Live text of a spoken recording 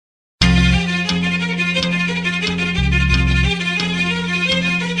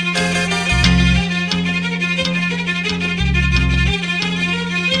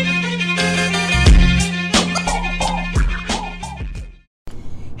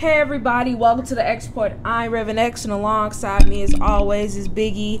Hey everybody, welcome to the Export. I'm Reverend X, and alongside me as always is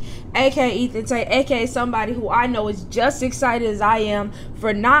Biggie, aka Ethan Tate, aka somebody who I know is just excited as I am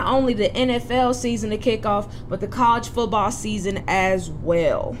for not only the NFL season to kick off, but the college football season as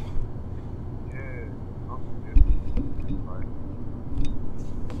well.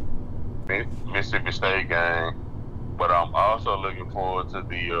 Mississippi State game, but I'm also looking forward to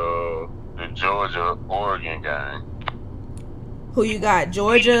the Georgia-Oregon game. Who you got,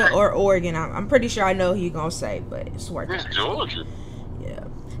 Georgia or Oregon? I'm pretty sure I know who you're gonna say, but it's worth it. It's Georgia. Yeah,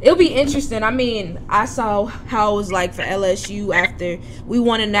 it'll be interesting. I mean, I saw how it was like for LSU after we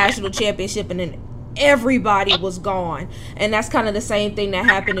won a national championship, and then everybody was gone, and that's kind of the same thing that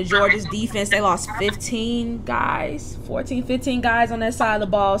happened to Georgia's defense. They lost 15 guys, 15 guys on that side of the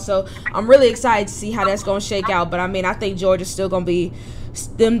ball. So I'm really excited to see how that's gonna shake out. But I mean, I think Georgia's still gonna be.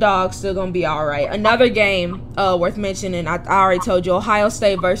 Them dogs still gonna be all right. Another game worth mentioning, I already told you, Ohio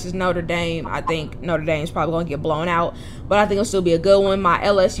State versus Notre Dame. I think Notre Dame's probably gonna get blown out, but I think it'll still be a good one. My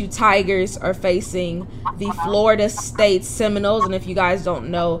LSU Tigers are facing the Florida State Seminoles, and if you guys don't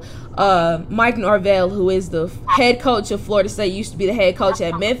know, Mike Norvell, who is the head coach of Florida State, used to be the head coach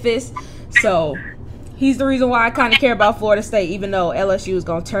at Memphis, so he's the reason why I kind of care about Florida State, even though LSU is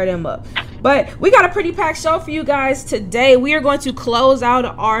going to tear them up. But we got a pretty packed show for you guys today. We are going to close out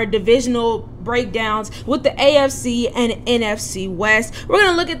our divisional breakdowns with the AFC and NFC West. We're going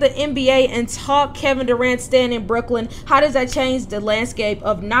to look at the NBA and talk Kevin Durant staying in Brooklyn. How does that change the landscape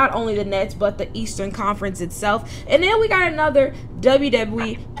of not only the Nets, but the Eastern Conference itself? And then we got another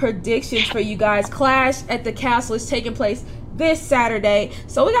WWE predictions for you guys. Clash at the Castle is taking place this Saturday,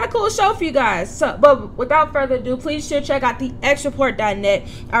 so we got a cool show for you guys. But without further ado, please sure check out the xreport.net.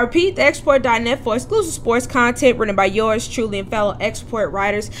 I repeat, the xreport.net for exclusive sports content written by yours truly and fellow Export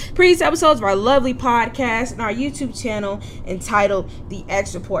writers. Previous episodes of our lovely podcast and our YouTube channel entitled The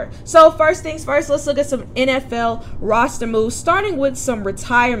X Report. So first things first, let's look at some NFL roster moves, starting with some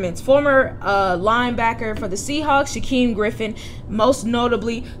retirements. Former linebacker for the Seahawks, Shaquem Griffin, most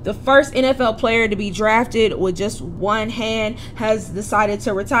notably the first NFL player to be drafted with just one hand, has decided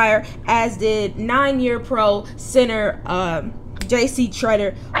to retire, as did 9-year pro center J.C.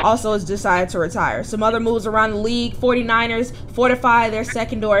 Treader also has decided to retire. Some other moves around the league: 49ers fortify their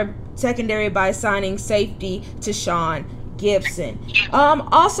secondary by signing safety Tashaun Gibson.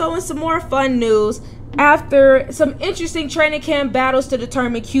 Also, in some more fun news, after some interesting training camp battles to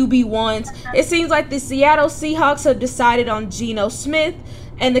determine QB1s, it seems like the Seattle Seahawks have decided on Geno Smith,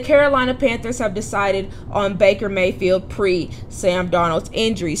 and the Carolina Panthers have decided on Baker Mayfield pre-Sam Darnold's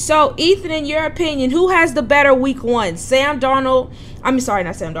injury. So, Ethan, in your opinion, who has the better week one? Baker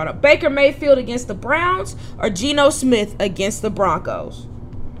Mayfield against the Browns or Geno Smith against the Broncos?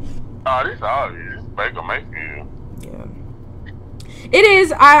 Oh, this is obvious. Baker Mayfield. Yeah. It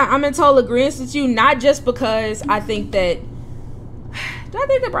is. I'm in total agreement with you, not just because I think that I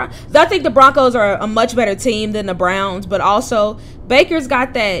think the Broncos are a much better team than the Browns, but also Baker's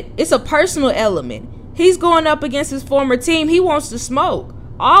got that. It's a personal element. He's going up against his former team. He wants to smoke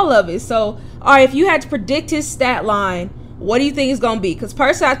all of it. So, all right, if you had to predict his stat line, what do you think it's going to be? Because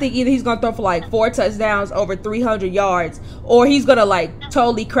personally, I think either he's going to throw for like 4 touchdowns over 300 yards, or he's going to like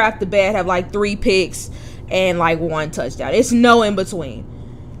totally crap the bed, have like 3 picks and like 1 touchdown. It's no in between.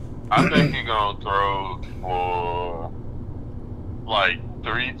 I think he's going to throw for like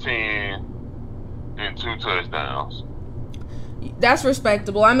 310 and 2 touchdowns. That's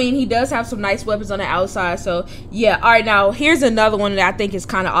respectable. I mean, he does have some nice weapons on the outside. So, yeah. All right, now, here's another one that I think is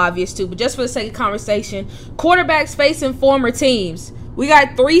kind of obvious, too. But just for the sake of conversation, quarterbacks facing former teams. We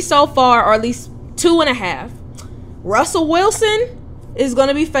got 3 so far, or at least 2.5. Russell Wilson is going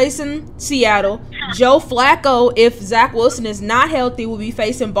to be facing Seattle. Joe Flacco, if Zach Wilson is not healthy, will be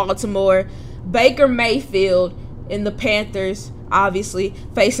facing Baltimore. Baker Mayfield and the Panthers, obviously,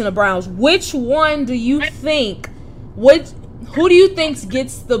 facing the Browns. Which one do you think who do you think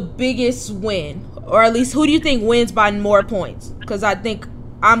gets the biggest win? Or at least, who do you think wins by more points? Because I think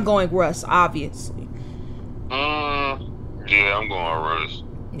I'm going Russ, obviously. Yeah, I'm going Russ.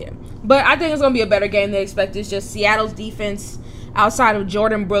 Yeah. But I think it's going to be a better game than expected. It's just Seattle's defense, outside of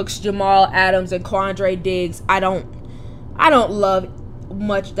Jordan Brooks, Jamal Adams, and Quandre Diggs, I don't love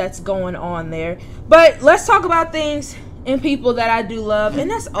much that's going on there. But let's talk about things and people that I do love,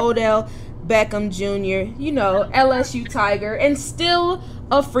 and that's Odell Beckham Jr., you know, LSU Tiger, and still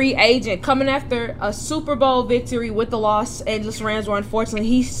a free agent, coming after a Super Bowl victory with the Los Angeles Rams, where unfortunately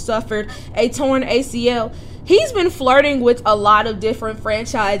he suffered a torn ACL. He's been flirting with a lot of different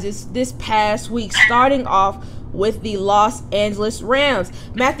franchises this past week, starting off with the Los Angeles Rams.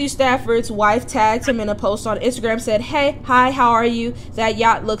 Matthew Stafford's wife tagged him in a post on Instagram, said, "Hey, hi, how are you? That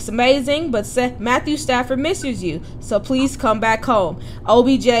yacht looks amazing, but Matthew Stafford misses you, so please come back home."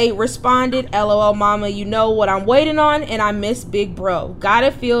 OBJ responded, "LOL mama, you know what I'm waiting on, and I miss big bro. God,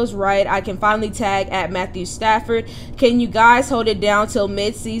 it feels right. I can finally tag at Matthew Stafford. Can you guys hold it down till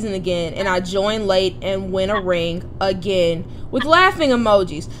mid-season again, and I join late and win a ring again," with laughing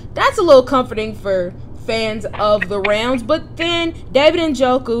emojis. That's a little comforting for fans of the Rams. But then David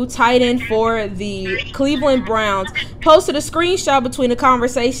Njoku, tight end for the Cleveland Browns, posted a screenshot between a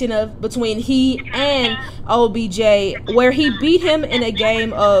conversation between he and OBJ, where he beat him in a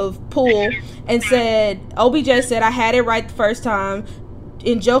game of pool, and said, OBJ said, "I had it right the first time."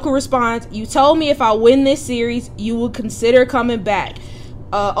 Njoku responds, "You told me if I win this series, you would consider coming back."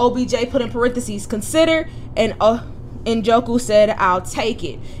 OBJ put in parentheses, "consider," and Njoku said, "I'll take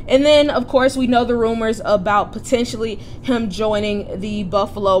it." And then, of course, we know the rumors about potentially him joining the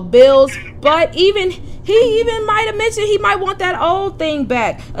Buffalo Bills, but he even might have mentioned he might want that old thing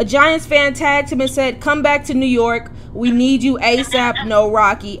back. A Giants fan tagged him and said, "Come back to New York. We need you ASAP, no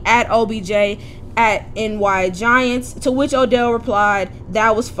Rocky," at OBJ at NY Giants, to which Odell replied,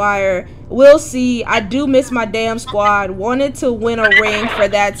 "That was fire. We'll see. I do miss my damn squad. Wanted to win a ring for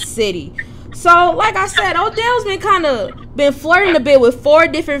that city." So, like I said, Odell's been flirting a bit with 4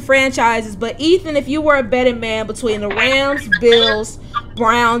 different franchises. But Ethan, if you were a betting man between the Rams, Bills,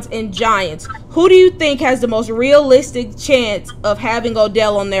 Browns, and Giants, who do you think has the most realistic chance of having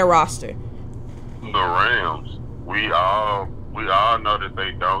Odell on their roster? The Rams. We all know that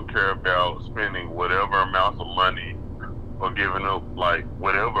they don't care about spending whatever amounts of money or giving up like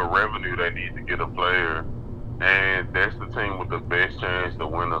whatever revenue they need to get a player, and that's the team with the best chance to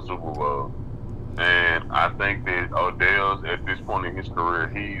win a Super Bowl. And I think that Odell's, at this point in his career,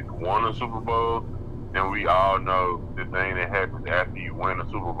 he's won a Super Bowl, and we all know the thing that happens after you win a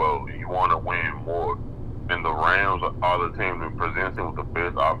Super Bowl, you want to win more. And the Rams are the team that presents him with the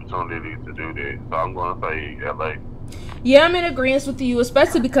best opportunity to do that. So I'm going to say LA. Yeah, I'm in agreement with you,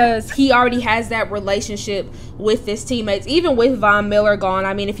 especially because he already has that relationship with his teammates, even with Von Miller gone.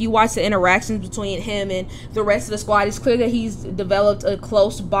 I mean, if you watch the interactions between him and the rest of the squad, it's clear that he's developed a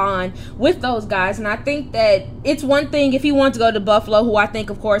close bond with those guys. And I think that it's one thing if he wants to go to Buffalo, who I think,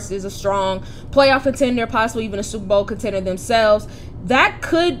 of course, is a strong playoff contender, possibly even a Super Bowl contender themselves. That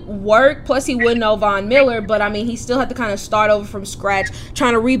could work. Plus, he wouldn't know Von Miller, but I mean, he still had to kind of start over from scratch,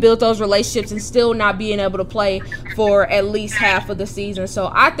 trying to rebuild those relationships and still not being able to play for at least half of the season.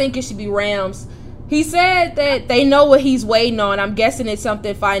 So I think it should be Rams. He said that they know what he's waiting on. I'm guessing it's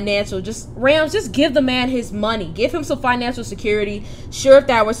something financial. Rams, just give the man his money. Give him some financial security. Shore up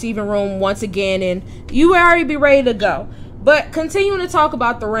that receiving room once again, and you will already be ready to go. But continuing to talk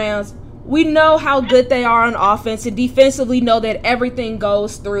about the Rams, we know how good they are on offense, and defensively know that everything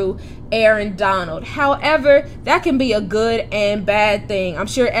goes through Aaron Donald. However, that can be a good and bad thing. I'm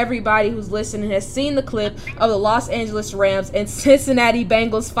sure everybody who's listening has seen the clip of the Los Angeles Rams and Cincinnati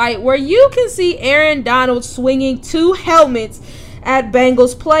Bengals fight, where you can see Aaron Donald swinging 2 helmets at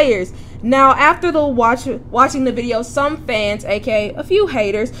Bengals players. Now, after the watching the video, some fans, aka a few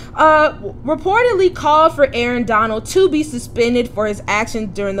haters, reportedly called for Aaron Donald to be suspended for his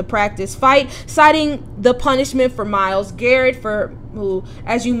actions during the practice fight, citing the punishment for Myles Garrett, who,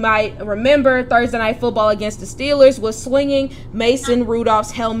 as you might remember, Thursday Night Football against the Steelers, was swinging Mason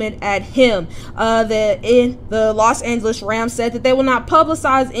Rudolph's helmet at him. The Los Angeles Rams said that they will not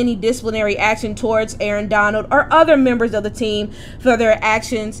publicize any disciplinary action towards Aaron Donald or other members of the team for their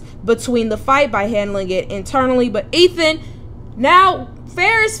actions between the fight by handling it internally. But Ethan, now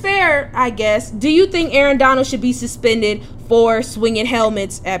fair is fair, I guess. Do you think Aaron Donald should be suspended for swinging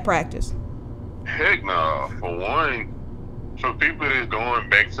helmets at practice? Heck no. For one, for people that's going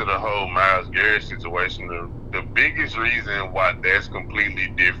back to the whole Myles Garrett situation, the biggest reason why that's completely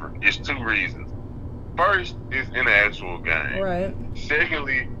different is 2 reasons. First, it's in the actual game. Right.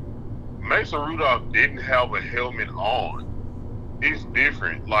 Secondly, Mason Rudolph didn't have a helmet on. It's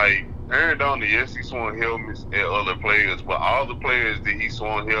different. Like, Aaron Donald, yes, he swung helmets at other players, but all the players that he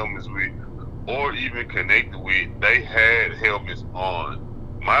swung helmets with or even connected with, they had helmets on.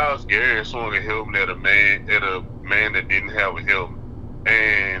 Myles Garrett swung a helmet at a man that didn't have a helmet.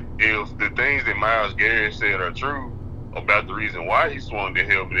 And if the things that Myles Garrett said are true about the reason why he swung the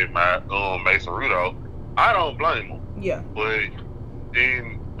helmet at Mason Rudolph, I don't blame him. Yeah.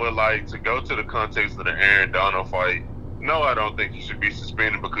 But like, to go to the context of the Aaron Donald fight, no, I don't think he should be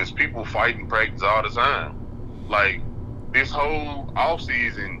suspended, because people fight in practice all the time. Like, this whole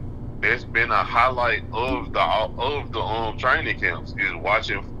offseason, that's been a highlight of the training camps, is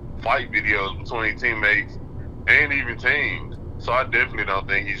watching fight videos between teammates and even teams. So I definitely don't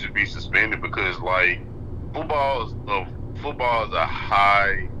think he should be suspended because like football is a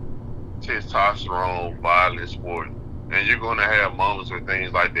high testosterone violent sport, and you're gonna have moments where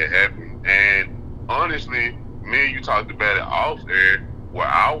things like that happen. And honestly, me and you talked about it off air, where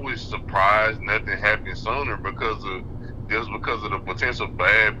I was surprised nothing happened sooner because of the potential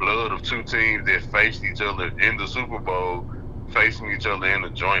bad blood of two teams that faced each other in the Super Bowl, facing each other in the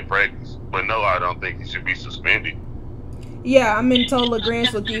joint practice. But no, I don't think he should be suspended. Yeah, I'm in total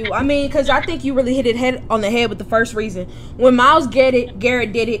agreement with you. I mean, because I think you really hit it head on the head with the first reason. When Myles Garrett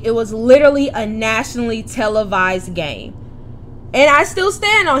did it, it was literally a nationally televised game. And I still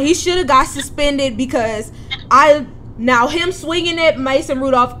stand on he should have got suspended because now him swinging at Mason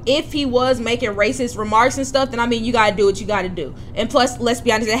Rudolph, if he was making racist remarks and stuff, then I mean you gotta do what you gotta do. And plus, let's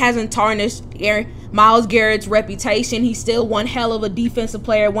be honest, it hasn't tarnished Myles Garrett's reputation. He's still one hell of a defensive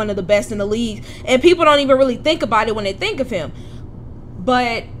player, one of the best in the league, and people don't even really think about it when they think of him.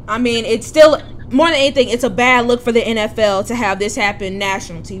 But I mean, it's still, more than anything, it's a bad look for the NFL to have this happen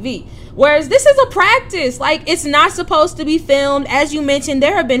national TV. Whereas this is a practice. Like, it's not supposed to be filmed. As you mentioned,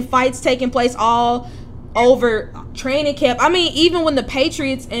 there have been fights taking place all over training camp. I mean, even when the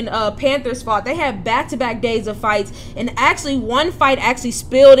Patriots and Panthers fought, they had back-to-back days of fights, and actually one fight actually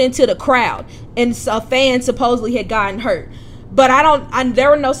spilled into the crowd, and a fan supposedly had gotten hurt. But there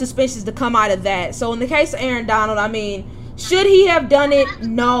were no suspensions to come out of that. So in the case of Aaron Donald, I mean, should he have done it?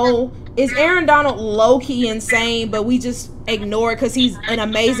 No. Is Aaron Donald low-key insane, but we just ignore it because he's an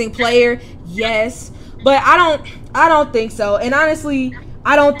amazing player? Yes. But I don't think so. And honestly,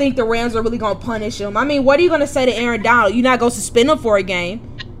 I don't think the Rams are really going to punish him. I mean, what are you going to say to Aaron Donald? You're not going to suspend him for a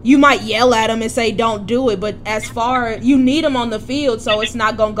game. You might yell at him and say, don't do it. But you need him on the field, so it's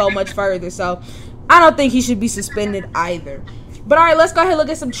not going to go much further. So I don't think he should be suspended either. But all right, let's go ahead and look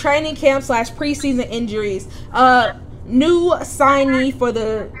at some training camp / preseason injuries. New signee for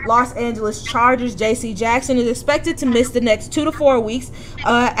the Los Angeles Chargers, J.C. Jackson, is expected to miss the next 2 to 4 weeks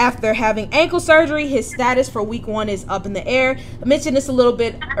after having ankle surgery. His status for week 1 is up in the air. I mentioned this a little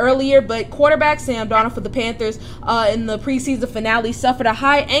bit earlier, but quarterback Sam Darnold for the Panthers in the preseason finale suffered a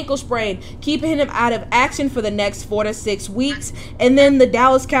high ankle sprain, keeping him out of action for the next 4 to 6 weeks. And then the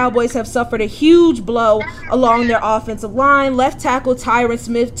Dallas Cowboys have suffered a huge blow along their offensive line. Left tackle Tyron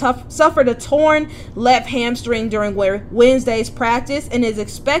Smith suffered a torn left hamstring during Wednesday's practice and is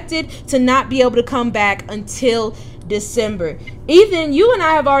expected to not be able to come back until December. Ethan, you and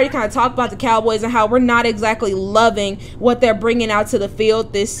I have already kind of talked about the Cowboys and how we're not exactly loving what they're bringing out to the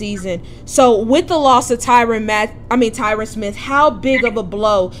field this season. So with the loss of Tyron Smith, how big of a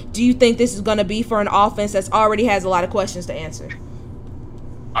blow do you think this is going to be for an offense that already has a lot of questions to answer?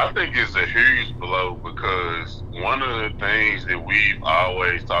 I think it's a huge blow because one of the things that we've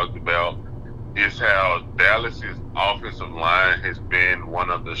always talked about is how Dallas's offensive line has been one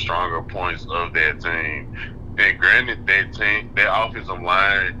of the stronger points of that team. And granted, that offensive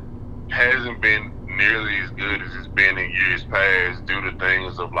line hasn't been nearly as good as it's been in years past due to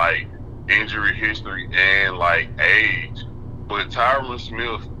things of like injury history and like age. But Tyron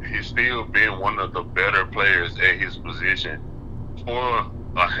Smith has still been one of the better players at his position for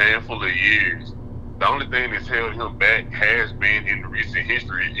a handful of years. The only thing that's held him back has been in recent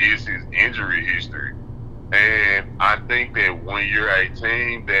history is his injury history. And I think that when you're a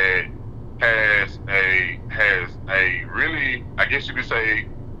team that has a really, I guess you could say,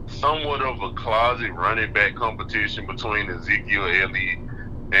 somewhat of a closet running back competition between Ezekiel Elliott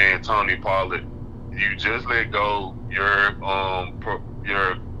and Tony Pollard, you just let go your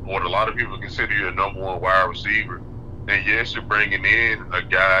what a lot of people consider your number 1 wide receiver. And yes, you're bringing in a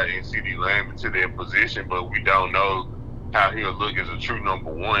guy in CeeDee Lamb into their position, but we don't know how he'll look as a true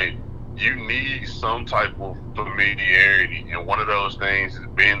number 1. You need some type of familiarity, and one of those things has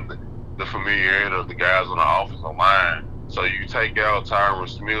been the familiarity of the guys on the offensive line. So you take out Tyron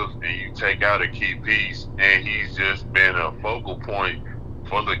Smith and you take out a key piece, and he's just been a focal point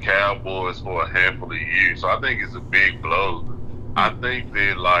for the Cowboys for a handful of years. So I think it's a big blow. I think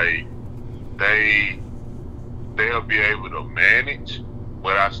that like they'll be able to manage,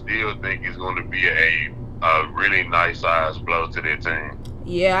 but I still think it's going to be a really nice size blow to their team.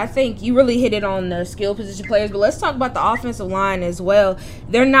 Yeah, I think you really hit it on the skill position players, but let's talk about the offensive line as well.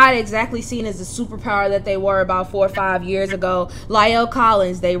 They're not exactly seen as the superpower that they were about 4 or 5 years ago. La'el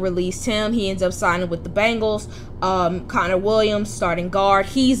Collins, they released him. He ends up signing with the Bengals. Connor Williams, starting guard,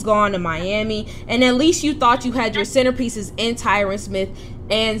 he's gone to Miami. And at least you thought you had your centerpieces in Tyron Smith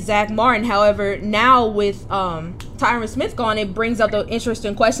and Zach Martin. However, now with Tyron Smith gone, it brings up the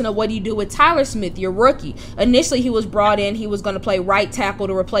interesting question of what do you do with Tyler Smith, your rookie? Initially, he was brought in. He was going to play right tackle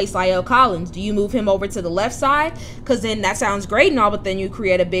to replace La'el Collins. Do you move him over to the left side? Because then that sounds great and all, but then you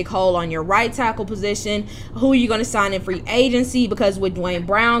create a big hole on your right tackle position. Who are you going to sign in free agency? Because with Dwayne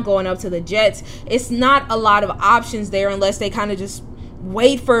Brown going up to the Jets, it's not a lot of options there unless they kind of just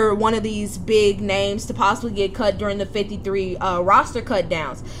wait for one of these big names to possibly get cut during the 53 roster cut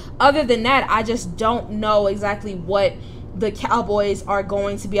downs. Other than that, I just don't know exactly what the Cowboys are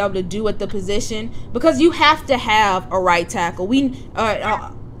going to be able to do at the position, because you have to have a right tackle.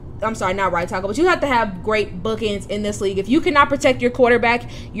 I'm sorry, not right tackle, but you have to have great bookends in this league. If you cannot protect your quarterback,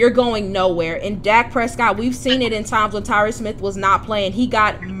 you're going nowhere. And Dak Prescott, we've seen it in times when Tyron Smith was not playing. He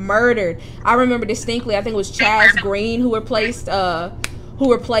got murdered. I remember distinctly, I think it was Chaz Green who replaced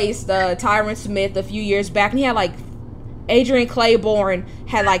Tyron Smith a few years back, and he had like Adrian Claiborne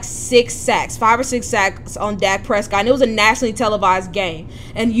had like 5 or 6 sacks on Dak Prescott, and it was a nationally televised game.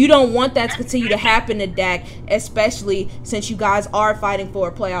 And you don't want that to continue to happen to Dak, especially since you guys are fighting for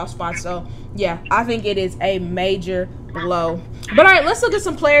a playoff spot. So, yeah, I think it is a major blow. But all right, let's look at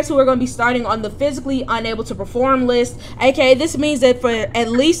some players who are going to be starting on the physically unable to perform list. Okay, this means that for at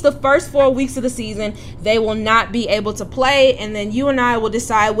least the first 4 weeks of the season, they will not be able to play, and then you and I will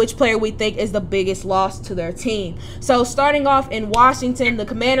decide which player we think is the biggest loss to their team. So starting off in Washington, the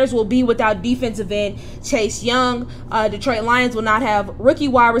Commanders will be without defensive end Chase Young. Detroit Lions will not have rookie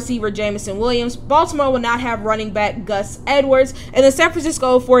wide receiver Jameson Williams. Baltimore will not have running back Gus Edwards. And the San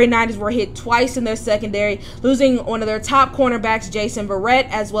Francisco 49ers were hit twice in their secondary, losing one of their top cornerbacks, Jason Verrett,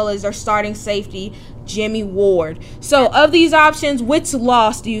 as well as their starting safety, Jimmy Ward. So, of these options, which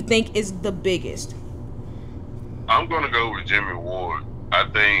loss do you think is the biggest? I'm going to go with Jimmy Ward. I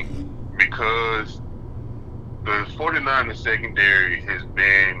think because the 49ers secondary has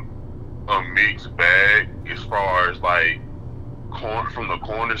been a mixed bag as far as like from the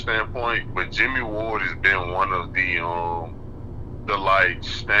corner standpoint, but Jimmy Ward has been one of the like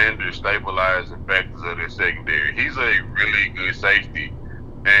standard stabilizing factors of their secondary. He's a really good safety,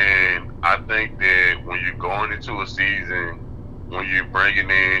 and I think that when you're going into a season, when you're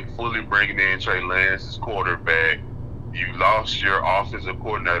fully bringing in Trey Lance as quarterback, you lost your offensive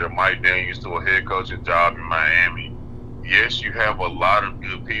coordinator Mike Daniels to a head coaching job in Miami. Yes, you have a lot of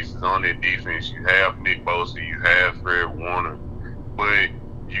good pieces on their defense. You have Nick Bosa, you have Fred Warner, but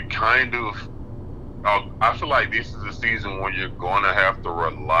you kind of I feel like this is a season where you're going to have to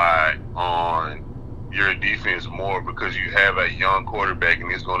rely on your defense more because you have a young quarterback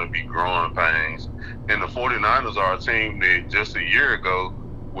and it's going to be growing pains. And the 49ers are a team that just a year ago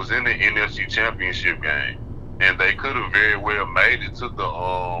was in the NFC Championship game, and they could have very well made it to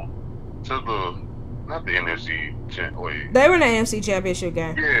the not the NFC wait. They were in the AFC Championship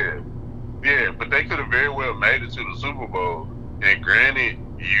game. Yeah, but they could have very well made it to the Super Bowl. And granted,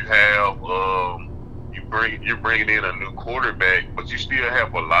 you have you're bringing in a new quarterback, but you still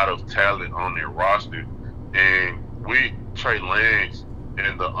have a lot of talent on their roster. And with Trey Lance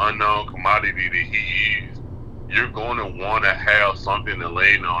and the unknown commodity that he is, you're going to want to have something to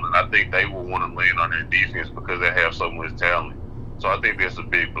lean on. And I think they will want to lean on their defense because they have so much talent. So I think that's a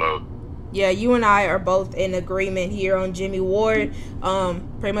big blow. Yeah, you and I are both in agreement here on Jimmy Ward.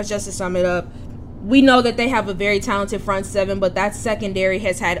 Pretty much just to sum it up, we know that they have a very talented front seven, but that secondary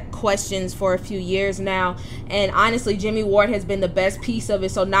has had questions for a few years now. And honestly, Jimmy Ward has been the best piece of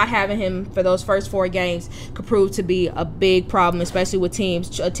it. So not having him for those first 4 games could prove to be a big problem, especially with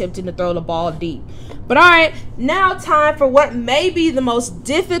teams attempting to throw the ball deep. But all right, now time for what may be the most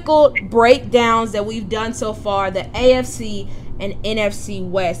difficult breakdowns that we've done so far, the AFC and NFC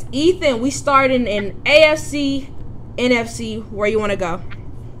West. Ethan, we started in AFC, NFC. Where you want to go?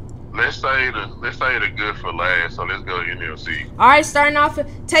 Let's say the good for last, so let's go NFC. All right, starting off,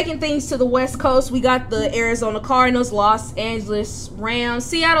 taking things to the West Coast, we got the Arizona Cardinals, Los Angeles Rams,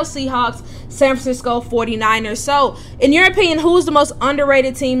 Seattle Seahawks, San Francisco 49ers. So, in your opinion, who's the most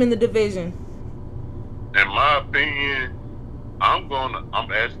underrated team in the division? In my opinion, I'm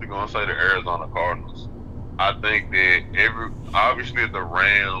actually gonna say the Arizona Cardinals. I think that obviously the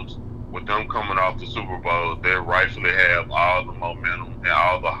Rams, with them coming off the Super Bowl, they rightfully have all the momentum and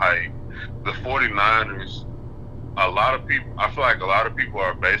all the hype. The 49ers, I feel like a lot of people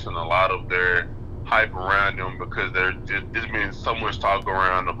are basing a lot of their hype around them because there's been so much talk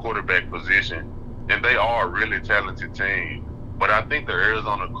around the quarterback position, and they are a really talented team. But I think the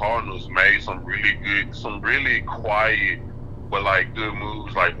Arizona Cardinals made some really quiet, but like good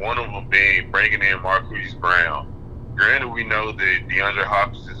moves. Like one of them being bringing in Marquise Brown. Granted, we know that DeAndre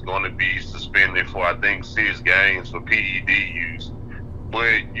Hopkins is going to be suspended for, I think, 6 games for PED use.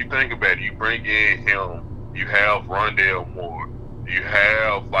 But you think about it, you bring in him, you have Rondale Moore, you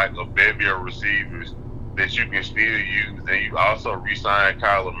have like a bevy of receivers that you can still use, and you also re-sign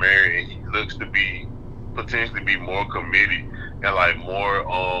Kyler Murray, and he looks to be potentially be more committed and like more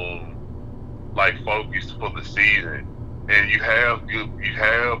like focused for the season. And you have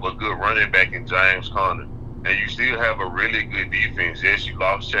a good running back in James Conner, and you still have a really good defense. Yes, you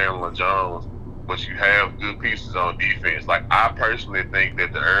lost Chandler Jones, but you have good pieces on defense. Like, I personally think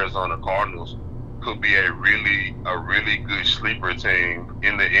that the Arizona Cardinals could be a really good sleeper team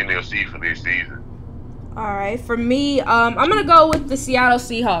in the NFC for this season. All right, for me, I'm gonna go with the Seattle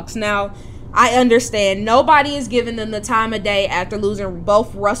Seahawks. Now, I understand nobody is giving them the time of day after losing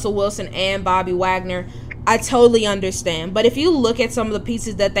both Russell Wilson and Bobby Wagner. I totally understand. But if you look at some of the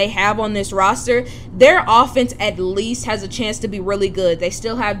pieces that they have on this roster, their offense at least has a chance to be really good. They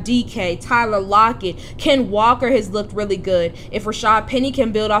still have DK, Tyler Lockett, Ken Walker has looked really good. If Rashad Penny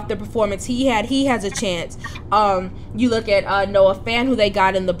can build off the performance he has a chance. You look at Noah Fant, who they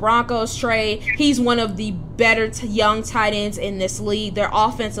got in the Broncos trade. He's one of the better young tight ends in this league. Their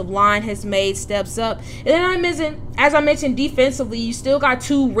offensive line has made steps up. And then as I mentioned, defensively, you still got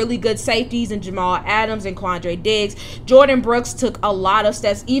two really good safeties in Jamal Adams and Quandre Diggs. Jordan Brooks took a lot of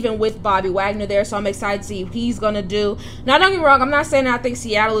steps, even with Bobby Wagner there, so I'm excited to see what he's going to do. Now, don't get me wrong, I'm not saying I think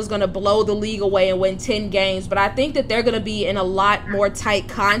Seattle is going to blow the league away and win 10 games, but I think that they're going to be in a lot more tight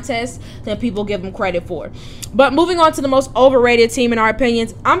contests than people give them credit for. But moving on to the most overrated team in our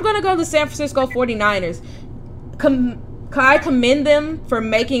opinions, I'm going to go the San Francisco 49ers. I commend them for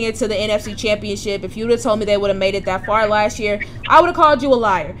making it to the NFC Championship. If you would have told me they would have made it that far last year, I would have called you a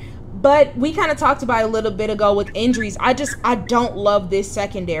liar. But we kind of talked about it a little bit ago with injuries. I don't love this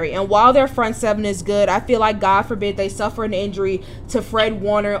secondary. And while their front seven is good, I feel like, God forbid, they suffer an injury to Fred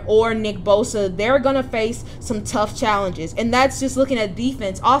Warner or Nick Bosa, they're going to face some tough challenges. And that's just looking at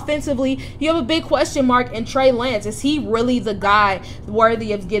defense. Offensively, you have a big question mark in Trey Lance. Is he really the guy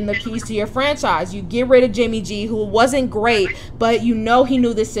worthy of getting the keys to your franchise? You get rid of Jimmy G, who wasn't great, but you know he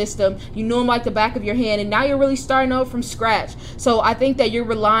knew the system. You knew him like the back of your hand. And now you're really starting over from scratch. So I think that you're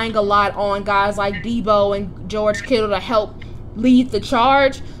relying a lot on guys like Debo and George Kittle to help lead the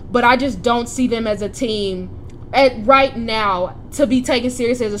charge, but I just don't see them as a team right now to be taken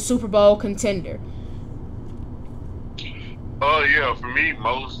seriously as a Super Bowl contender. Oh, yeah, for me,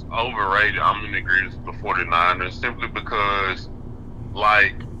 most overrated, I'm in agreement with the 49ers, simply because,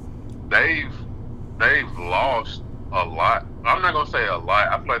 like, they've lost a lot. I'm not going to say a lot.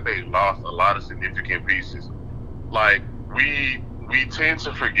 I feel like they've lost a lot of significant pieces. Like, we tend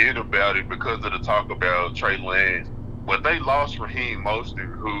to forget about it because of the talk about Trey Lance, but they lost Raheem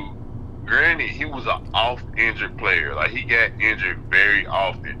Mostert, who, granted, he was an oft-injured player. Like, he got injured very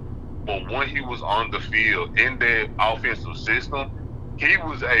often. But when he was on the field in that offensive system, he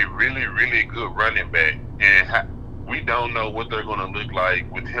was a really, really good running back. And we don't know what they're going to look like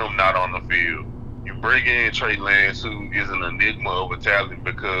with him not on the field. You bring in Trey Lance, who is an enigma of a talent,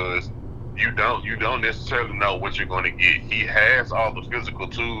 because you don't necessarily know what you're going to get. He has all the physical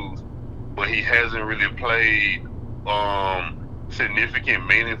tools, but he hasn't really played significant,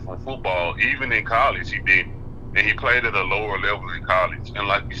 meaningful football. Even in college, he didn't. And he played at a lower level in college. And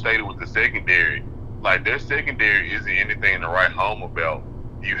like you stated with the secondary, like, their secondary isn't anything to write home about.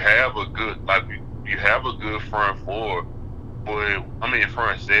 You have a good front four,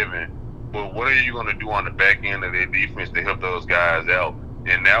 front seven. But what are you going to do on the back end of their defense to help those guys out?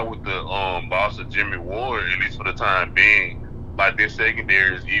 And now with the loss of Jimmy Ward, at least for the time being, like, their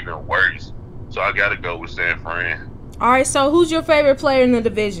secondary is even worse. So I got to go with San Fran. All right, so who's your favorite player in the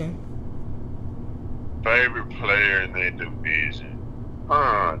division? Favorite player in the division?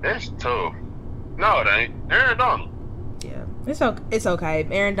 That's tough. No, it ain't. Aaron Donald. Yeah, it's okay.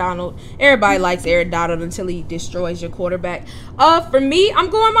 Aaron Donald. Everybody likes Aaron Donald until he destroys your quarterback. For me, I'm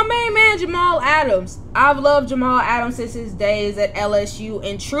going my main man, Jamal Adams. I've loved Jamal Adams since his days at LSU.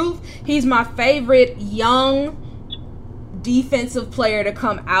 In truth, he's my favorite young defensive player to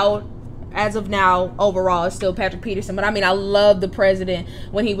come out. As of now, overall, it's still Patrick Peterson. But, I mean, I love the president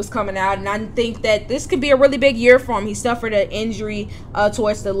when he was coming out. And I think that this could be a really big year for him. He suffered an injury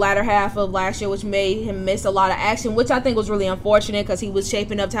towards the latter half of last year, which made him miss a lot of action, which I think was really unfortunate because he was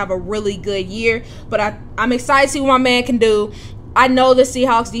shaping up to have a really good year. But I'm excited to see what my man can do. I know the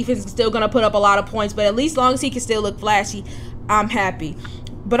Seahawks defense is still going to put up a lot of points, but at least as long as he can still look flashy, I'm happy.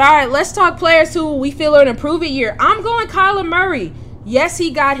 But, all right, let's talk players who we feel are an improving year. I'm going Kyler Murray. Yes, he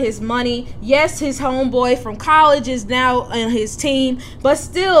got his money. Yes, his homeboy from college is now on his team. But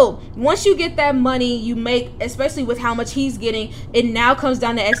still, once you get that money, you make, especially with how much he's getting, it now comes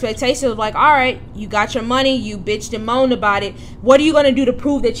down to expectations of like, all right, you got your money, you bitched and moaned about it. What are you going to do to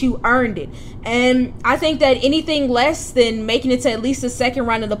prove that you earned it? And I think that anything less than making it to at least the second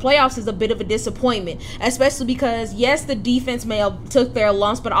round of the playoffs is a bit of a disappointment, especially because, yes, the defense may have took their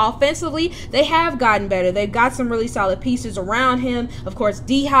lumps, but offensively, they have gotten better. They've got some really solid pieces around him. Of course,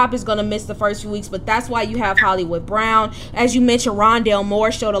 D-Hop is going to miss the first few weeks, but that's why you have Hollywood Brown. As you mentioned, Rondale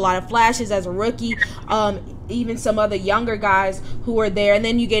Moore showed a lot of flashes as a rookie. Even some other younger guys who were there. And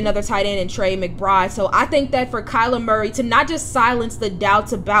then you get another tight end in Trey McBride. So I think that for Kyler Murray to not just silence the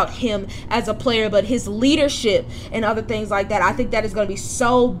doubts about him as a player, but his leadership and other things like that, I think that is going to be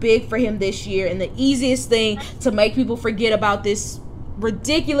so big for him this year. And the easiest thing to make people forget about this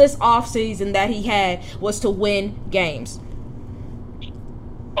ridiculous offseason that he had was to win games.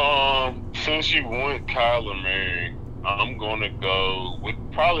 Since you went Kyler Murray, I'm going to go with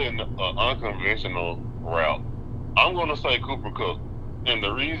probably an unconventional route. I'm going to say Cooper Kupp. And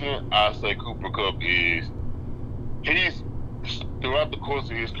the reason I say Cooper Kupp is he's, throughout the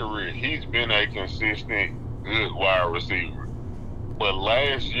course of his career, he's been a consistent, good wide receiver. But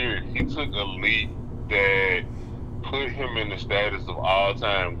last year, he took a leap that put him in the status of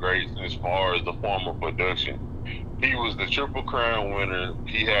all-time greats as far as the form of production. He was the Triple Crown winner.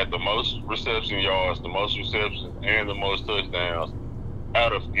 He had the most reception yards, the most receptions, and the most touchdowns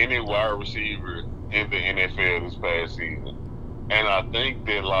out of any wide receiver in the NFL this past season. And I think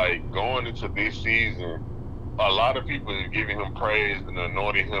that, like, going into this season, a lot of people are giving him praise and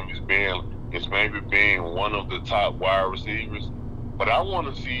anointing him as maybe being one of the top wide receivers. But I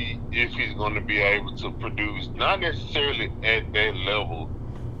want to see if he's going to be able to produce, not necessarily at that level,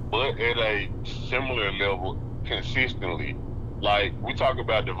 but at a similar level consistently. Like, we talk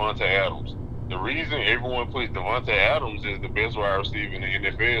about Devontae Adams. The reason everyone puts Devontae Adams as the best wide receiver in the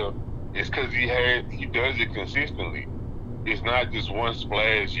NFL is because he does it consistently. It's not just one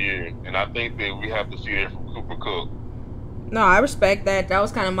splash year, and I think that we have to see that from Cooper Kupp. No, I respect that. That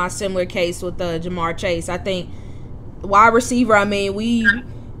was kind of my similar case with Jamar Chase. I think wide receiver,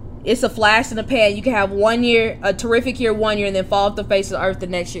 it's a flash in the pan. You can have 1 year, a terrific year 1 year, and then fall off the face of the earth the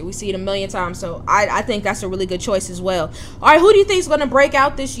next year. We see it a million times. So I think that's a really good choice as well. All right, who do you think is going to break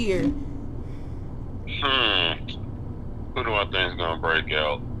out this year? Who do I think is going to break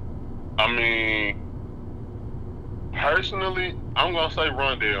out? I mean, personally, I'm going to say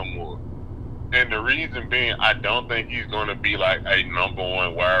Rondale Moore. And the reason being, I don't think he's going to be like a number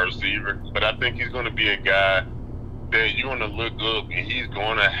one wide receiver, but I think he's going to be a guy that you're going to look up and he's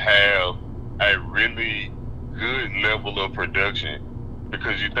going to have a really good level of production.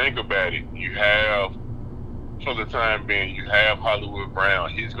 Because you think about it, you have, for the time being, you have Hollywood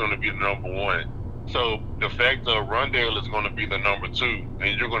Brown. He's going to be the number one. So the fact that Rondale is going to be the number two,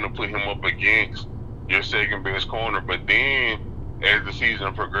 and you're going to put him up against your second best corner. But then, as the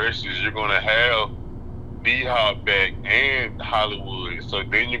season progresses, you're going to have D-Hop back and Hollywood. So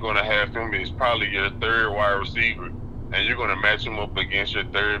then you're going to have him as probably your third wide receiver, and you're going to match him up against your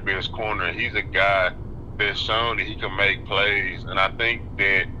third best corner. He's a guy that's shown that he can make plays. And I think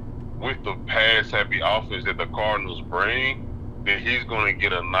that with the pass-happy offense that the Cardinals bring, that he's going to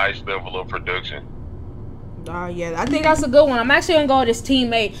get a nice level of production. Yeah, I think that's a good one. I'm actually going to go with his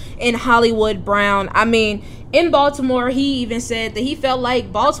teammate in Hollywood Brown. I mean, in Baltimore, he even said that he felt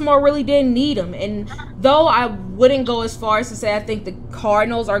like Baltimore really didn't need him. And though I wouldn't go as far as to say I think the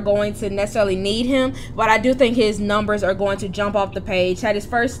Cardinals are going to necessarily need him, but I do think his numbers are going to jump off the page. Had his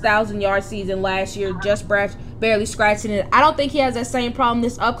first 1,000-yard season last year, just barely scratching it. I don't think he has that same problem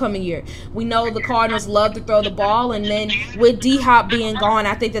this upcoming year. We know the Cardinals love to throw the ball, and then with D-Hop being gone,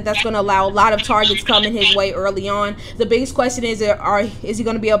 I think that that's going to allow a lot of targets coming his way early on. The biggest question is he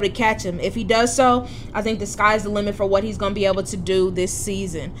going to be able to catch him? If he does so, I think the sky's the limit for what he's going to be able to do this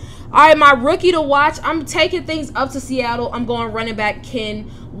season. All right, my rookie to watch, I'm taking things up to Seattle. I'm going running back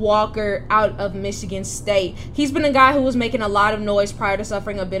Ken Walker out of Michigan State. He's been a guy who was making a lot of noise prior to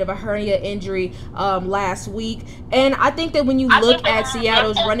suffering a bit of a hernia injury last week. And I think that when you look at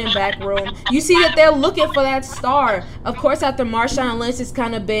Seattle's running back room, you see that they're looking for that star. Of course, after Marshawn Lynch, it's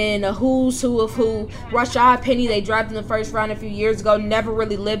kind of been a who's who of who. Rashad Penny, they drafted in the first round a few years ago, never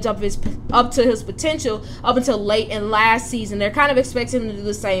really lived up to his potential up until late in last season. They're kind of expecting him to do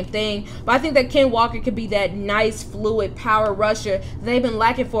the same thing. But I think that Ken Walker could be that nice, fluid power rusher they've been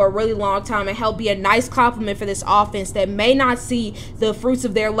lacking for a really long time and help be a nice complement for this offense that may not see the fruits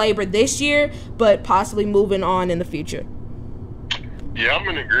of their labor this year, but possibly moving on in the future. Yeah, I'm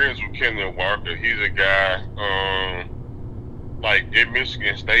in agreement with Ken Walker. He's a guy like at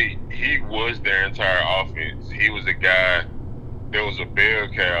Michigan State, he was their entire offense. He was a guy that was a bell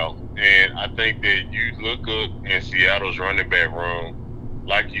cow. And I think that you look up in Seattle's running back room,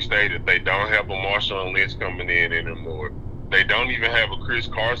 like you stated, they don't have a Marshawn Lynch coming in anymore. They don't even have a Chris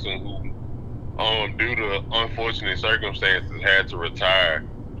Carson who, due to unfortunate circumstances, had to retire.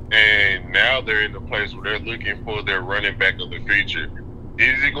 And now they're in the place where they're looking for their running back of the future.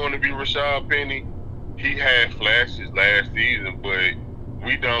 Is it going to be Rashad Penny? He had flashes last season, but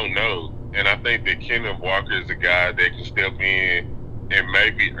we don't know. And I think that Kenneth Walker is a guy that can step in and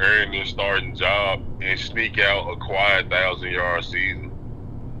maybe earn their starting job and sneak out a quiet 1,000-yard season.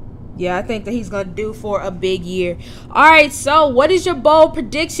 Yeah, I think that he's going to do for a big year. All right, so what is your bold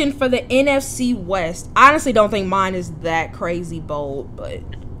prediction for the NFC West? I honestly don't think mine is that crazy bold, but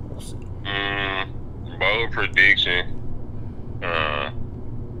we'll see. Bold prediction.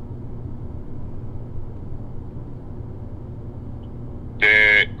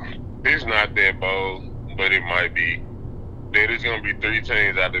 That it's not that bold, but it might be. That it's going to be 3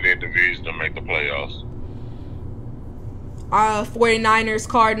 teams out of that division to make the playoffs. 49ers,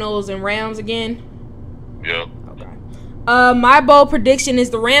 Cardinals, and Rams again? Yep. Okay. My bold prediction is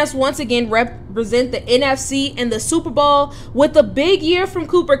the Rams once again represent the NFC in the Super Bowl with a big year from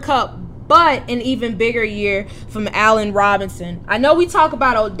Cooper Kupp, but an even bigger year from Allen Robinson. I know we talk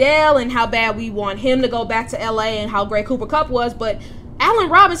about Odell and how bad we want him to go back to LA and how great Cooper Kupp was, but Allen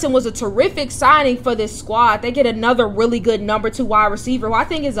Robinson was a terrific signing for this squad. They get another really good number 2 wide receiver, who I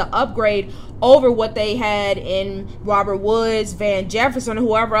think is an upgrade over what they had in Robert Woods, Van Jefferson, or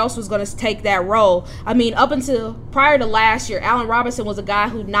whoever else was going to take that role. I mean, up until prior to last year, Allen Robinson was a guy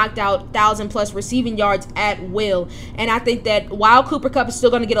who knocked out 1,000+ receiving yards at will. And I think that while Cooper Kupp is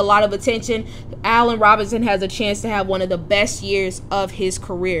still going to get a lot of attention, Allen Robinson has a chance to have one of the best years of his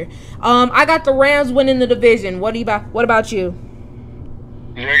career. I got the Rams winning the division. What about you?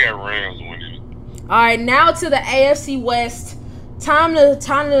 Yeah, I got Rams winning. All right, now to the AFC West. Time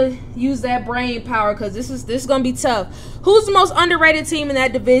to use that brain power, because this is gonna be tough. Who's the most underrated team in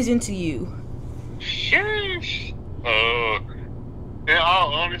that division to you? Sheesh. In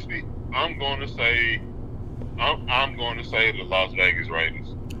all honesty, I'm going to say the Las Vegas Raiders.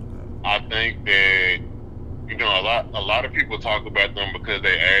 I think that a lot of people talk about them because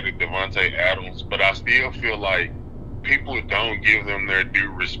they added Devontae Adams, but I still feel like people don't give them their due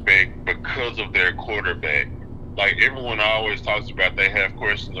respect because of their quarterback. Like, everyone always talks about, they have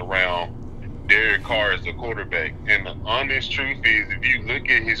questions around Derek Carr as a quarterback. And the honest truth is, if you look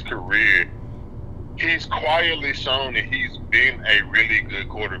at his career, he's quietly shown that he's been a really good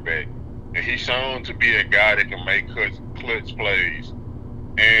quarterback. And he's shown to be a guy that can make clutch plays.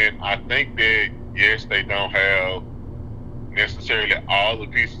 And I think that, yes, they don't have necessarily all the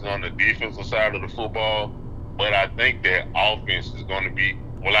pieces on the defensive side of the football, but I think that offense is going to be,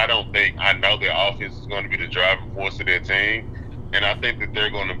 I know their offense is going to be the driving force of their team. And I think that they're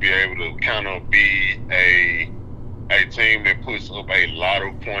going to be able to kind of be a team that puts up a lot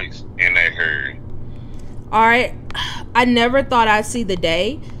of points in that hurry. All right. I never thought I'd see the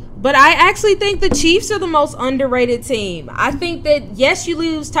day, but I actually think the Chiefs are the most underrated team. I think that, yes, you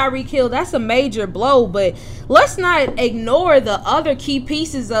lose Tyreek Hill. That's a major blow, but let's not ignore the other key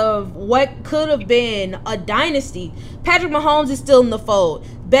pieces of what could have been a dynasty. Patrick Mahomes is still in the fold.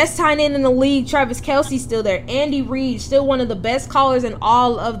 Best tight end in the league, Travis Kelce's still there. Andy Reid, still one of the best callers in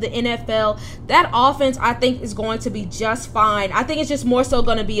all of the NFL. That offense, I think, is going to be just fine. I think it's just more so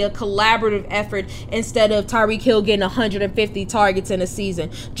going to be a collaborative effort instead of Tyreek Hill getting 150 targets in a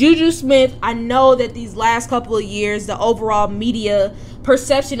season. Juju Smith, I know that these last couple of years, the overall media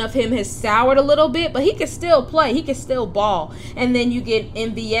perception of him has soured a little bit, but he can still play. He can still ball. And then you get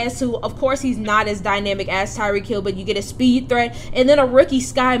MVS, who, of course, he's not as dynamic as Tyreek Hill, but you get a speed threat. And then a rookie,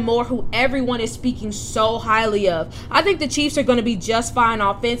 Sky Moore, who everyone is speaking so highly of. I think the Chiefs are going to be just fine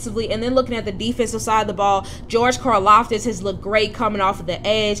offensively. And then looking at the defensive side of the ball, George Karlaftis has looked great coming off of the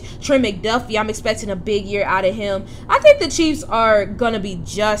edge. Trent McDuffie, I'm expecting a big year out of him. I think the Chiefs are going to be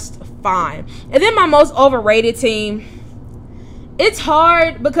just fine. And then my most overrated team, it's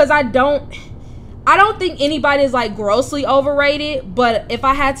hard because I don't think anybody is like grossly overrated, but if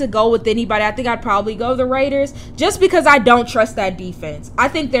I had to go with anybody, I think I'd probably go the Raiders, just because I don't trust that defense. I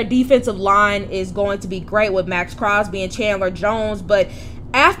think their defensive line is going to be great with Max Crosby and Chandler Jones, but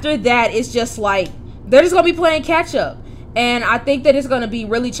after that, it's just like they're just going to be playing catch up. And I think that it's going to be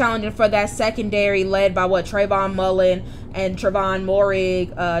really challenging for that secondary led by Trayvon Mullen and Trevon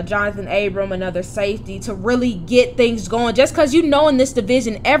Moehrig, Jonathan Abram, another safety, to really get things going. Just because in this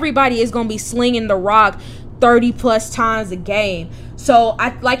division, everybody is going to be slinging the rock 30+ times a game. So,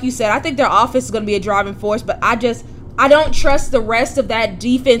 like you said, I think their offense is going to be a driving force, but I I don't trust the rest of that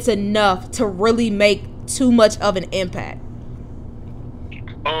defense enough to really make too much of an impact.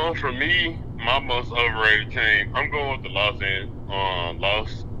 For me, my most overrated team, I'm going with the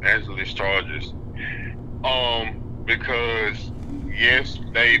Los Angeles Chargers. Because yes,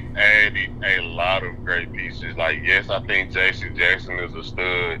 they've added a lot of great pieces. Like, yes, I think J.C. Jackson is a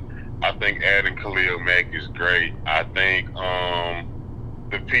stud. I think adding Khalil Mack is great. I think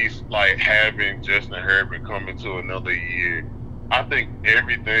the piece, like having Justin Herbert come into another year, I think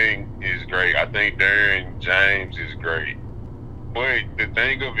everything is great. I think Darren James is great. But the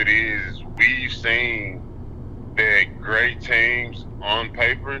thing of it is, we've seen that great teams on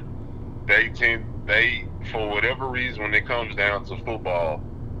paper, they for whatever reason, when it comes down to football,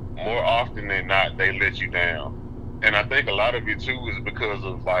 more often than not, they let you down. And I think a lot of it too is because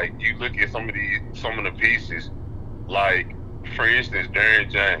of, like, you look at some of the pieces, like for instance,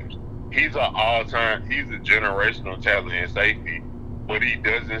 Darren James. He's a generational talent in safety, but he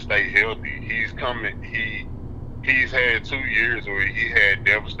doesn't stay healthy. He's had 2 years where he had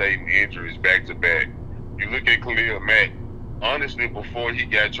devastating injuries back to back. You look at Khalil Mack. Honestly, before he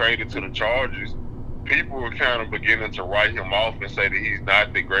got traded to the Chargers, people were kind of beginning to write him off and say that he's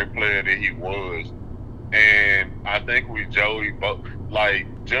not the great player that he was. And I think with Joey, like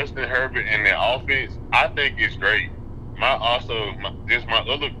Justin Herbert and the offense, I think it's great. My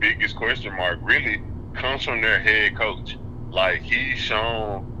other biggest question mark really comes from their head coach. Like, he's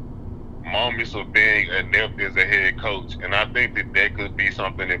shown moments of being inept as a head coach, and I think that could be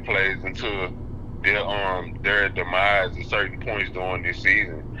something that plays into their demise at certain points during this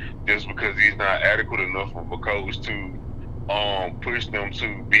season, just because he's not adequate enough of a coach to push them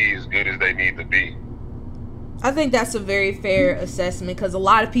to be as good as they need to be. I think that's a very fair assessment, because a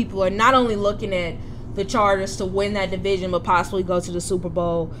lot of people are not only looking at the Chargers to win that division but possibly go to the Super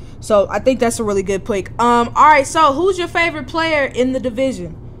Bowl. So I think that's a really good pick. All right, so who's your favorite player in the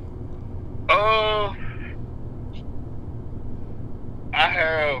division? I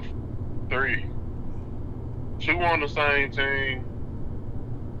have 3. 2 on the same team,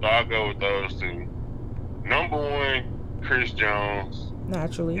 so I'll go with those 2. Number 1, Chris Jones.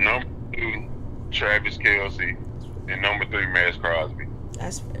 Naturally. Number 2, Travis Kelce. And number 3, Max Crosby.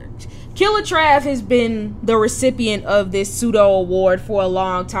 That's fair. Killer Trav has been the recipient of this pseudo award for a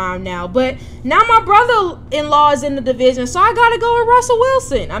long time now, but now my brother-in-law is in the division, so I gotta go with Russell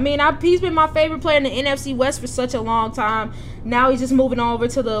Wilson. I mean, he's been my favorite player in the NFC West for such a long time. Now he's just moving over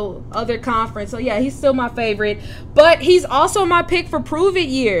to the other conference, so yeah, he's still my favorite, but he's also my pick for Prove It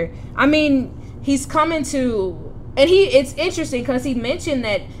year. I mean, he's coming to, and it's interesting because he mentioned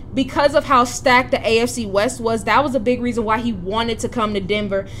that because of how stacked the AFC West was, that was a big reason why he wanted to come to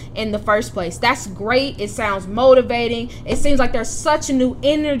Denver in the first place. That's great. It sounds motivating. It seems like there's such a new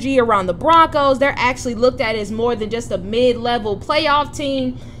energy around the Broncos. They're actually looked at as more than just a mid-level playoff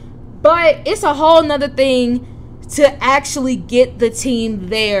team. But it's a whole nother thing to actually get the team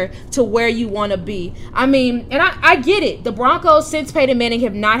there to where you want to be. I mean, and I get it. The Broncos, since Peyton Manning,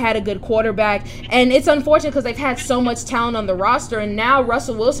 have not had a good quarterback, and it's unfortunate because they've had so much talent on the roster, and now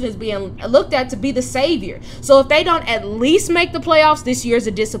Russell Wilson is being looked at to be the savior. So if they don't at least make the playoffs, this year is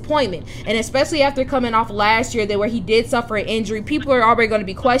a disappointment, and especially after coming off last year where he did suffer an injury, people are already going to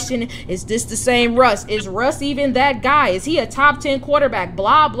be questioning, is this the same Russ? Is Russ even that guy? Is he a top 10 quarterback?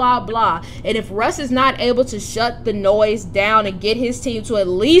 Blah, blah, blah. And if Russ is not able to shut the noise down and get his team to at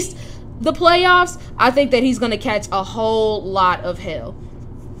least the playoffs, I think that he's going to catch a whole lot of hell.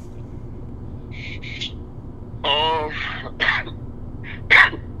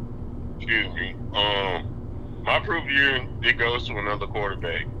 Excuse me. My proof year, it goes to another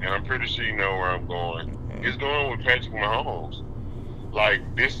quarterback, and I'm pretty sure you know where I'm going. It's going with Patrick Mahomes. Like,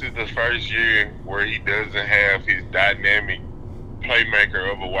 this is the first year where he doesn't have his dynamic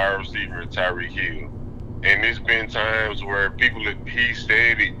playmaker of a wide receiver, Tyreek Hill. And it's been times where he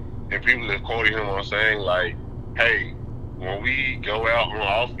said it, and people have quoted him on saying, like, hey, when we go out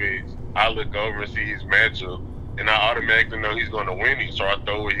on offense, I look over and see his matchup, and I automatically know he's going to win it, so I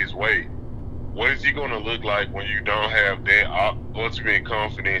throw it his way. What is he going to look like when you don't have that ultimate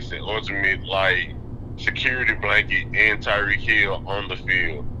confidence and ultimate, like, security blanket in Tyreek Hill on the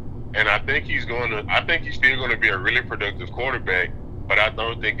field? And I think he's still going to be a really productive quarterback, but I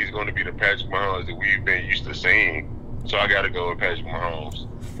don't think he's going to be the Patrick Mahomes that we've been used to seeing. So I got to go with Patrick Mahomes.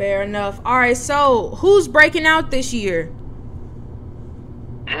 Fair enough. All right, so who's breaking out this year?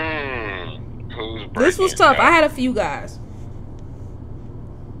 Who's breaking This was tough. out? I had a few guys.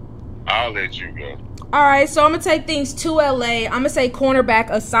 I'll let you go. All right, so I'm going to take things to L.A. I'm going to say cornerback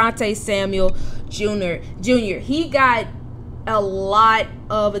Asante Samuel Jr. He got a lot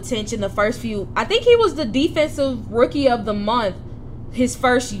of attention the first few. I think he was the defensive rookie of the month his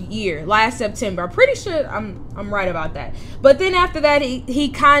first year, last September. I'm pretty sure I'm right about that. But then after that, he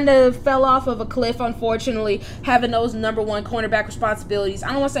kind of fell off of a cliff, unfortunately, having those number one cornerback responsibilities. I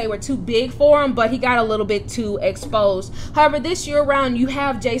don't want to say were too big for him, but he got a little bit too exposed. However, this year around, you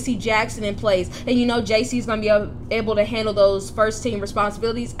have J.C. Jackson in place, and you know J.C. is going to be able to handle those first team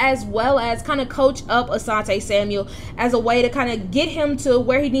responsibilities, as well as kind of coach up Asante Samuel as a way to kind of get him to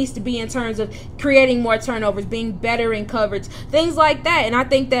where he needs to be in terms of creating more turnovers, being better in coverage, things like that. And I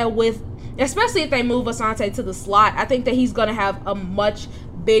think that especially if they move Asante to the slot, I think that he's going to have a much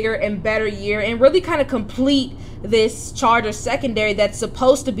bigger and better year and really kind of complete this Chargers secondary that's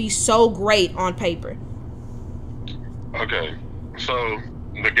supposed to be so great on paper. Okay, so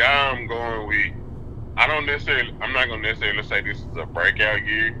the guy I'm going with, I'm not going to necessarily say this is a breakout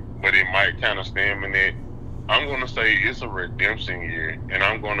year, but it might kind of stem in it. I'm going to say it's a redemption year, and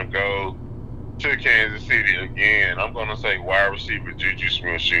I'm going to go to Kansas City again. I'm going to say wide receiver Juju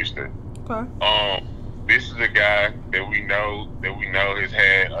Smith-Schuster. Okay. This is a guy that we know has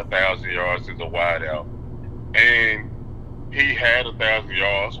had 1,000 yards as a wideout, and he had 1,000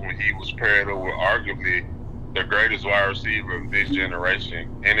 yards when he was paired up with arguably the greatest wide receiver of this generation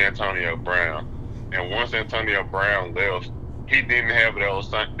in Antonio Brown. And once Antonio Brown left, he didn't have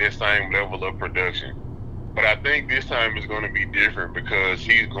that same level of production. But I think this time is going to be different because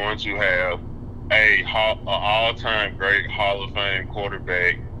he's going to have a all-time great Hall of Fame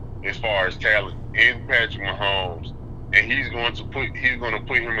quarterback as far as talent in Patrick Mahomes, and he's going to put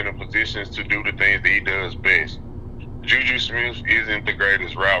him in a position to do the things that he does best. Juju Smith isn't the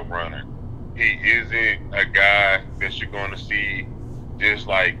greatest route runner. He isn't a guy that you're going to see just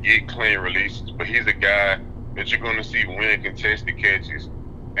like get clean releases, but he's a guy that you're going to see win contested catches.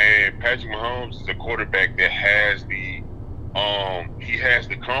 And Patrick Mahomes is a quarterback that has the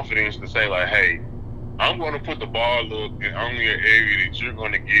confidence to say like, hey, I'm going to put the ball up in only an area that you're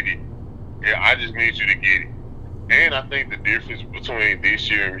going to get it. Yeah, I just need you to get it. And I think the difference between this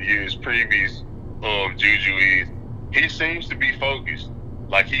year and years previous of Juju is he seems to be focused.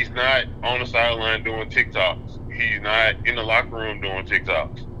 Like he's not on the sideline doing TikToks. He's not in the locker room doing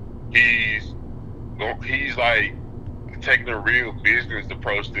TikToks. He's like taking a real business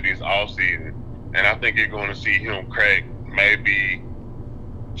approach to this offseason. And I think you're going to see him crack maybe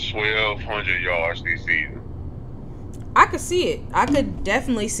 1,200 yards this season. I could see it. I could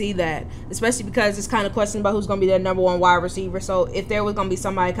definitely see that, especially because it's kind of questioned about who's going to be their number one wide receiver. So if there was going to be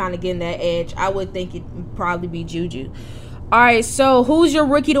somebody kind of getting that edge, I would think it'd probably be Juju. All right, so who's your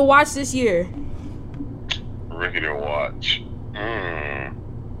rookie to watch this year? Rookie to watch.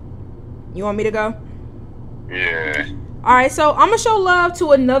 You want me to go? Yeah. All right, so I'm going to show love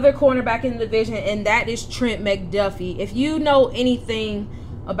to another cornerback in the division, and that is Trent McDuffie. If you know anything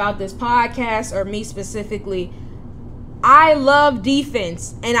about this podcast or me specifically, I love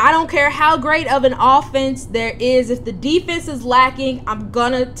defense, and I don't care how great of an offense there is. If the defense is lacking, I'm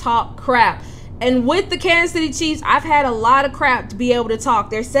going to talk crap. And with the Kansas City Chiefs, I've had a lot of crap to be able to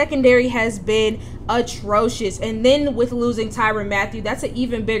talk. Their secondary has been atrocious. And then with losing Tyrann Mathieu, that's an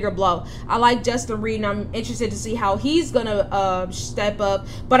even bigger blow. I like Justin Reed, and I'm interested to see how he's going to step up.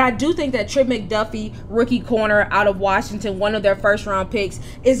 But I do think that Trent McDuffie, rookie corner out of Washington, one of their first-round picks,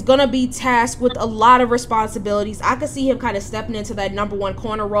 is going to be tasked with a lot of responsibilities. I could see him kind of stepping into that number one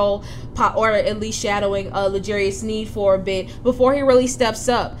corner role, or at least shadowing L'Jarius Sneed for a bit before he really steps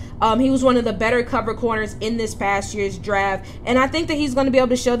up. He was one of the better cover corners in this past year's draft, and I think that he's going to be able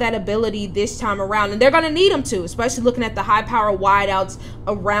to show that ability this time around, and they're going to need him to, especially looking at the high-power wideouts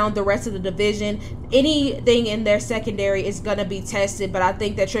around the rest of the division. Anything in their secondary is going to be tested, but I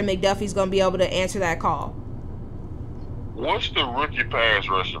think that Trent McDuffie is going to be able to answer that call. What's the rookie pass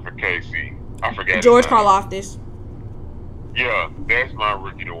rusher for KC? I forgot. George Karlaftis. Yeah, that's my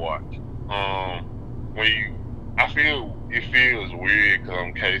rookie to watch. It feels weird because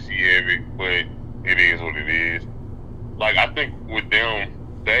I'm KC heavy, but it is what it is. Like, I think with them,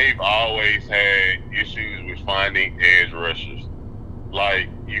 they've always had issues with finding edge rushers. Like,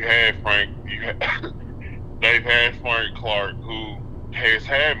 they've had Frank Clark, who has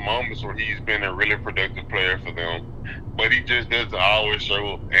had moments where he's been a really productive player for them, but he just doesn't always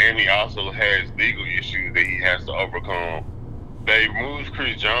show up, and he also has legal issues that he has to overcome. They moved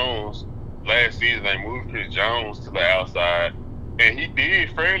Chris Jones. Last season, they moved Chris Jones to the outside, and he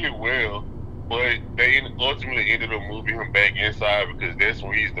did fairly well, but they ultimately ended up moving him back inside because that's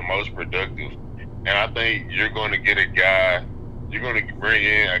when he's the most productive. And I think you're going to bring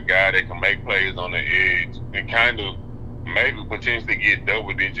in a guy that can make plays on the edge and kind of maybe potentially get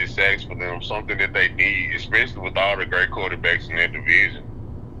double-digit sacks for them, something that they need, especially with all the great quarterbacks in that division.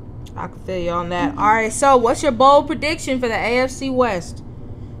 I can feel you on that. All right, so what's your bold prediction for the AFC West?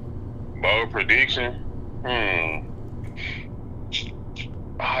 Bold prediction?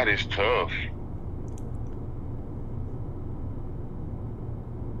 It's tough.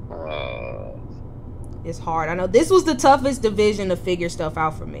 It's hard. I know this was the toughest division to figure stuff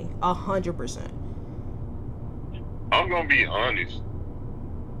out for me. 100%. I'm gonna be honest.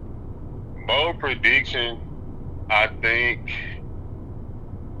 Bold prediction, I think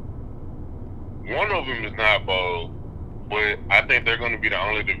one of them is not bold, but I think they're gonna be the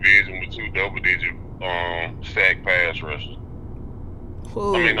only division with 2 double-digit sack pass rushers.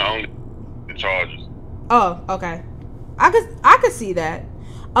 Ooh. I mean, the Chargers. Oh, okay. I could see that.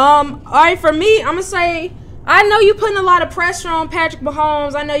 All right, for me, I'm gonna say I know you putting a lot of pressure on Patrick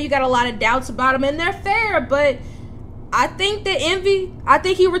Mahomes. I know you got a lot of doubts about him, and they're fair, but I think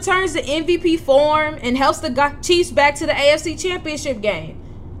he returns to MVP form and helps the Chiefs back to the AFC Championship game.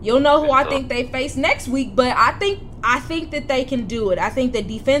 You'll know who I think they face next week, but I think that they can do it. I think that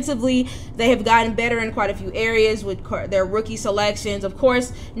defensively they have gotten better in quite a few areas with their rookie selections. Of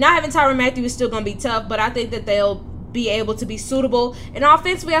course, not having Tyrann Mathieu is still going to be tough, but I think that they'll be able to be suitable. And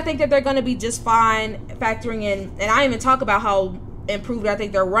offensively, I think that they're going to be just fine, factoring in, and I even talk about how improved I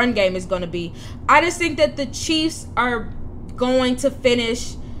think their run game is going to be. I just think that the Chiefs are going to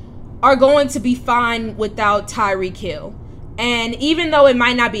be fine without Tyreek Hill. And even though it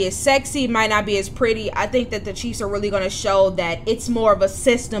might not be as sexy, it might not be as pretty, I think that the Chiefs are really going to show that it's more of a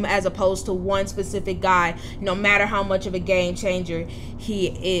system as opposed to one specific guy, no matter how much of a game changer he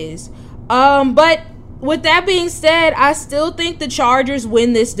is. But with that being said, I still think the Chargers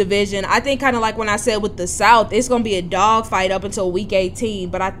win this division. I think kind of like when I said with the South, it's going to be a dogfight up until Week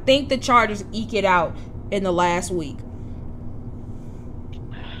 18. But I think the Chargers eke it out in the last week.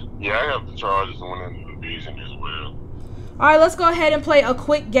 Yeah, I have the Chargers winning the division as well. All right, let's go ahead and play a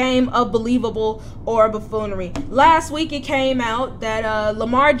quick game of believable or buffoonery. Last week it came out that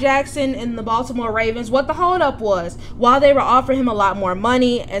Lamar Jackson and the Baltimore Ravens, what the holdup was, while they were offering him a lot more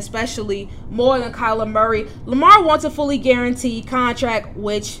money, especially more than Kyler Murray, Lamar wants a fully guaranteed contract,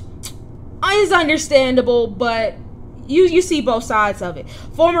 which is understandable, but you see both sides of it.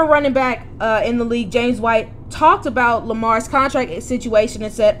 Former running back in the league, James White, talked about Lamar's contract situation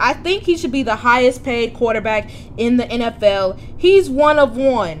and said, I think he should be the highest paid quarterback in the NFL. He's one of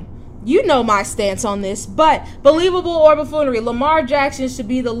one. You know my stance on this, but believable or buffoonery, Lamar Jackson should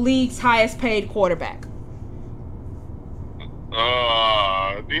be the league's highest paid quarterback.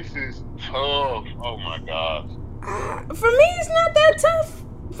 This is tough. Oh my gosh. For me, it's not that tough.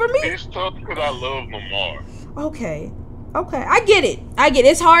 For me, it's tough because I love Lamar. Okay, I get it.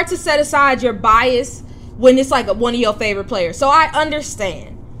 It's hard to set aside your bias when it's like one of your favorite players. So I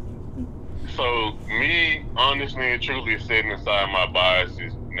understand. So me, honestly and truly, setting aside my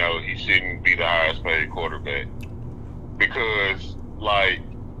biases, no, he shouldn't be the highest paid quarterback. Because, like,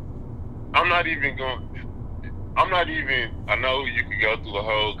 I know you could go through the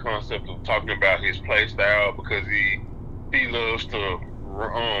whole concept of talking about his play style because he loves to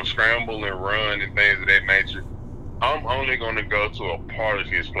scramble and run and things of that nature. I'm only going to go to a part of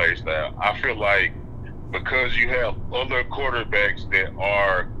his play style. I feel like because you have other quarterbacks that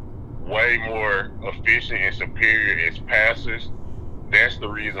are way more efficient and superior as passers, that's the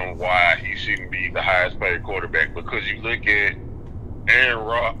reason why he shouldn't be the highest paid quarterback. Because you look at Aaron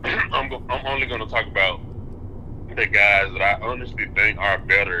Rodgers, I'm only going to talk about the guys that I honestly think are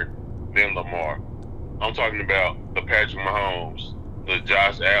better than Lamar. I'm talking about the Patrick Mahomes, the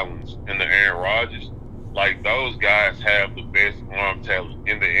Josh Allens, and the Aaron Rodgers. Like, those guys have the best arm talent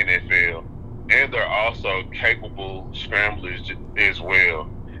in the NFL. And they're also capable scramblers as well.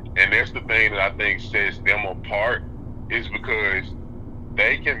 And that's the thing that I think sets them apart, is because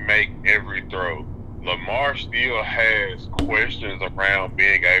they can make every throw. Lamar still has questions around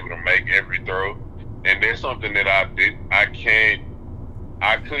being able to make every throw. And that's something that I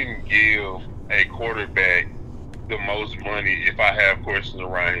couldn't give a quarterback the most money if I have questions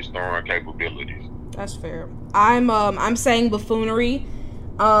around his throwing capabilities. That's fair. I'm saying buffoonery.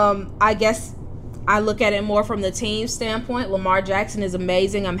 I guess I look at it more from the team standpoint. Lamar Jackson is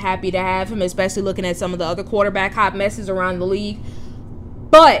amazing. I'm happy to have him, especially looking at some of the other quarterback hot messes around the league.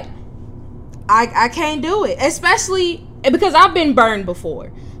 But I can't do it, especially because I've been burned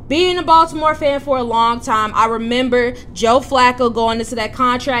before. Being a Baltimore fan for a long time, I remember Joe Flacco going into that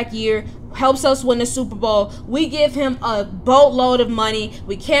contract year, helps us win the Super Bowl. We give him a boatload of money.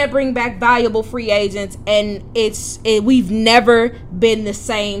 We can't bring back valuable free agents, and we've never been the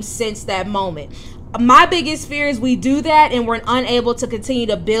same since that moment. My biggest fear is we do that and we're unable to continue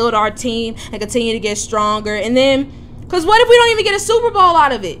to build our team and continue to get stronger. And then, because what if we don't even get a Super Bowl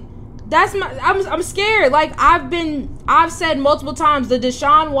out of it? I'm scared. Like I've said multiple times, the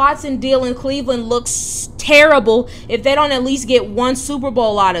Deshaun Watson deal in Cleveland looks terrible if they don't at least get one Super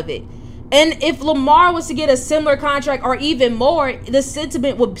Bowl out of it. And if Lamar was to get a similar contract or even more, the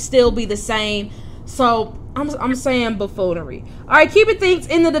sentiment would still be the same. So I'm saying buffoonery. All right, keeping things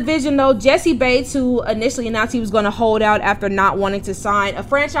in the division though, Jesse Bates, who initially announced he was going to hold out after not wanting to sign a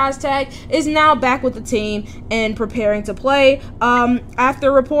franchise tag, is now back with the team and preparing to play.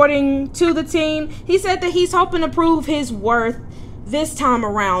 After reporting to the team, he said that he's hoping to prove his worth this time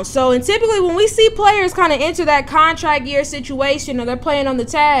around. So, and typically when we see players kind of enter that contract year situation or they're playing on the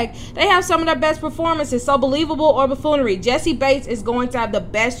tag, they have some of their best performances. So, believable or buffoonery, Jesse Bates is going to have the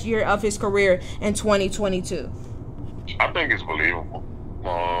best year of his career in 2022. I think it's believable.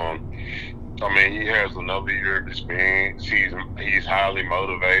 I mean, he has another year of experience. He's highly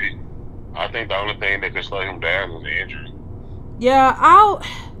motivated. I think the only thing that could slow him down is the injury. Yeah,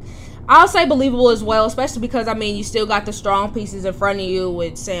 I'll say believable as well, especially because, I mean, you still got the strong pieces in front of you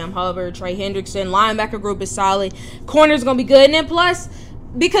with Sam Hubbard, Trey Hendrickson. Linebacker group is solid. Corner's going to be good. And then plus,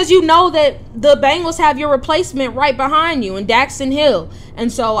 because you know that the Bengals have your replacement right behind you in Daxton Hill. And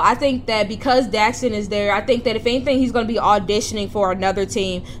so I think that because Daxton is there, I think that if anything, he's going to be auditioning for another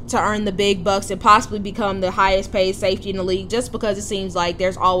team to earn the big bucks and possibly become the highest paid safety in the league, just because it seems like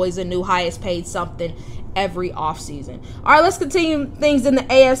there's always a new highest paid something every offseason. All right, let's continue things in the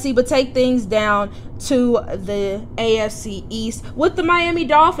AFC, but take things down to the AFC East with the Miami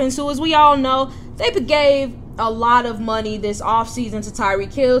Dolphins, who, as we all know, they gave a lot of money this offseason to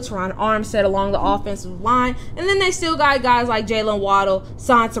Tyreek Hill, Teron Armstead along the offensive line, and then they still got guys like Jalen Waddle,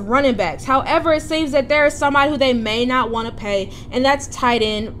 signed some running backs. However, it seems that there is somebody who they may not want to pay, and that's tight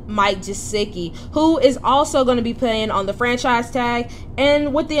end Mike Gesicki, who is also going to be playing on the franchise tag.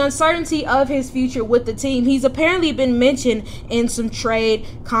 And with the uncertainty of his future with the team, he's apparently been mentioned in some trade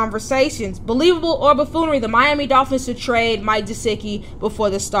conversations. Believable or buffoonery, the Miami Dolphins should trade Mike Gesicki before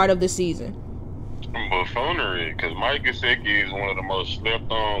the start of the season. Buffoonery, because Mike Gesicki is one of the most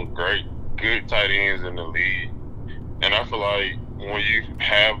slept-on, good tight ends in the league. And I feel like when you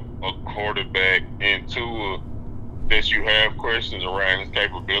have a quarterback in Tua that you have questions around his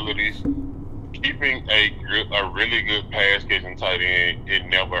capabilities, keeping a really good pass-catching tight end, it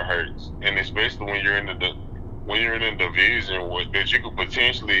never hurts. And especially when you're in a division that you could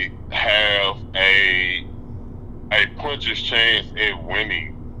potentially have a puncher's chance at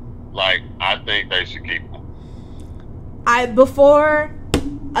winning. Like, I think they should keep him.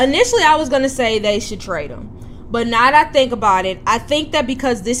 Initially I was going to say they should trade him. But now that I think about it, I think that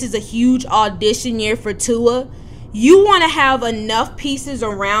because this is a huge audition year for Tua, you want to have enough pieces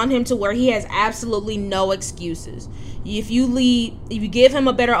around him to where he has absolutely no excuses. If you give him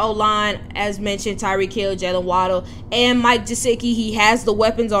a better O-line, as mentioned, Tyreek Hill, Jalen Waddle, and Mike Gesicki, he has the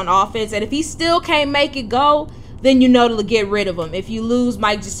weapons on offense. And if he still can't make it go, then you know to get rid of him. If you lose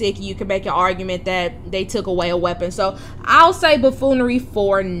Mike Gesicki, you can make an argument that they took away a weapon. So I'll say buffoonery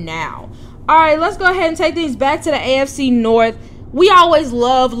for now. All right, let's go ahead and take things back to the AFC North. We always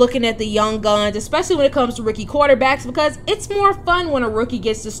love looking at the young guns, especially when it comes to rookie quarterbacks, because it's more fun when a rookie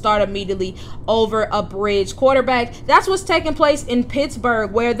gets to start immediately over a bridge quarterback. That's what's taking place in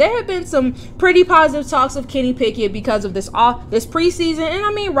Pittsburgh, where there have been some pretty positive talks of Kenny Pickett because of this preseason, and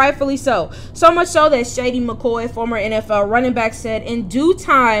I mean rightfully so. So much so that Shady McCoy, former NFL running back, said in due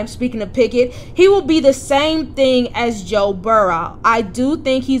time, speaking of Pickett, he will be the same thing as Joe Burrow. I do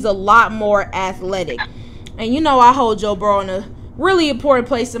think he's a lot more athletic. And you know I hold Joe Burrow in a really important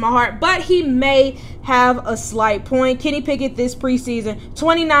place in my heart, but he may have a slight point. Kenny Pickett this preseason,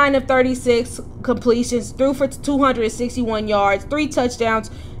 29 of 36 completions, threw for 261 yards, 3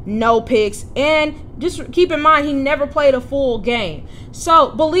 touchdowns, no picks, and just keep in mind he never played a full game. So,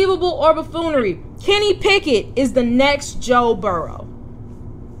 believable or buffoonery, Kenny Pickett is the next Joe Burrow.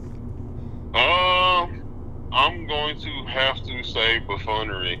 I'm going to have to say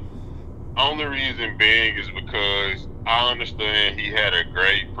buffoonery. Only reason being is because I understand he had a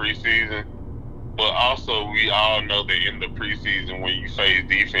great preseason, but also we all know that in the preseason when you face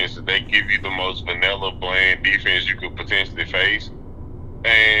defenses, they give you the most vanilla, bland defense you could potentially face.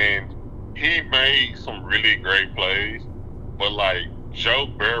 And he made some really great plays, but like Joe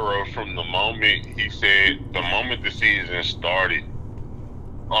Burrow, from the moment the season started,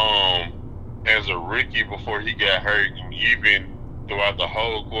 as a rookie before he got hurt, and even throughout the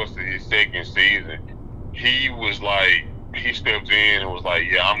whole course of his second season, he was like, he stepped in and was like,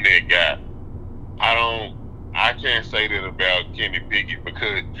 yeah, I'm that guy. I can't say that about Kenny Pickett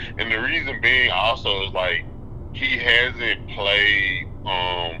because, and the reason being also is like he hasn't played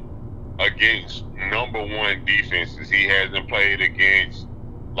against number one defenses. He hasn't played against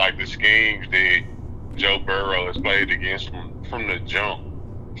like the schemes that Joe Burrow has played against from the jump.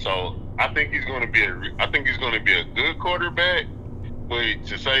 So I think he's going to be a good quarterback. But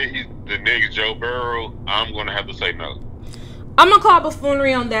to say he's the next Joe Burrow, I'm going to have to say no. I'm going to call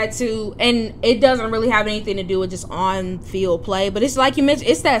buffoonery on that too. And it doesn't really have anything to do with just on-field play. But it's like you mentioned,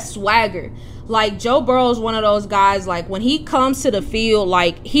 it's that swagger. Like, Joe Burrow is one of those guys, like, when he comes to the field,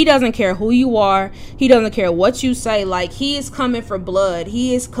 like, he doesn't care who you are. He doesn't care what you say. Like, he is coming for blood.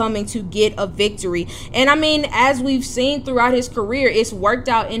 He is coming to get a victory. And, I mean, as we've seen throughout his career, it's worked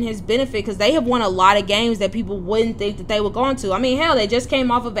out in his benefit because they have won a lot of games that people wouldn't think that they would go into. I mean, hell, they just came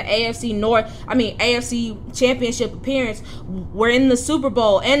off of an AFC championship appearance. We're in the Super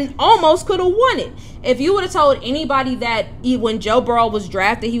Bowl and almost could have won it. If you would have told anybody that when Joe Burrow was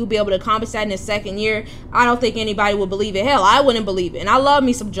drafted, he would be able to accomplish that in his second year, I don't think anybody would believe it. Hell, I wouldn't believe it. And I love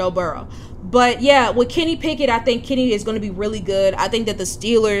me some Joe Burrow. But, yeah, with Kenny Pickett, I think Kenny is going to be really good. I think that the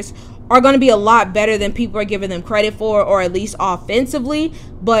Steelers are going to be a lot better than people are giving them credit for, or at least offensively.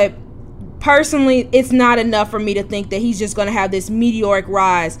 But personally, it's not enough for me to think that he's just going to have this meteoric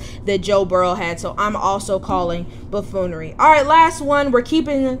rise that Joe Burrow had. So I'm also calling buffoonery. All right, last one. We're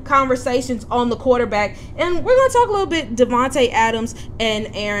keeping conversations on the quarterback, and we're going to talk a little bit Davante Adams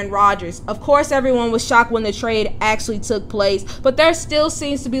and Aaron Rodgers. Of course, everyone was shocked when the trade actually took place, but there still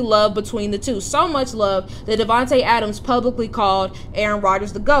seems to be love between the two. So much love that Davante Adams publicly called Aaron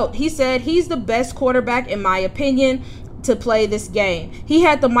Rodgers the GOAT. He said he's the best quarterback, in my opinion, to play this game. He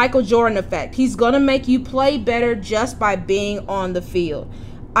had the Michael Jordan effect. He's going to make you play better just by being on the field.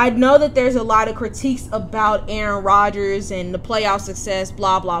 I know that there's a lot of critiques about Aaron Rodgers and the playoff success,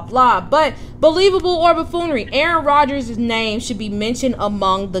 blah, blah, blah, but believable or buffoonery, Aaron Rodgers' name should be mentioned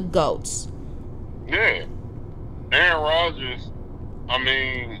among the GOATs. Yeah. Aaron Rodgers, I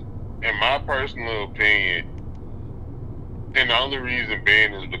mean, in my personal opinion, and the only reason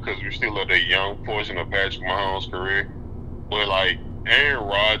being is because we're still at a young portion of Patrick Mahomes' career. But, like, Aaron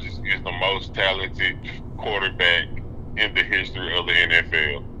Rodgers is the most talented quarterback in the history of the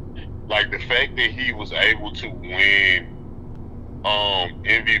NFL. Like, the fact that he was able to win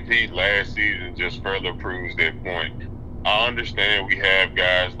MVP last season just further proves that point. I understand we have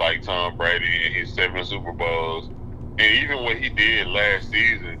guys like Tom Brady in his 7 Super Bowls, and even what he did last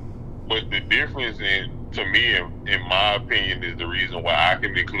season. But the difference to me, in my opinion, is the reason why I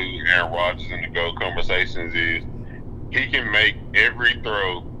can include Aaron Rodgers in the GOAT conversations is he can make every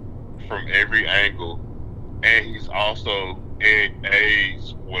throw from every angle, and he's also at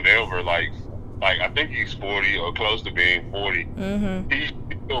age whatever, like I think he's 40 or close to being 40. Mm-hmm. He's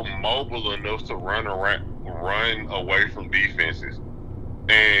still mobile enough to run away from defenses,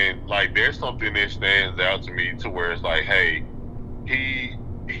 and like there's something that stands out to me to where it's like, hey,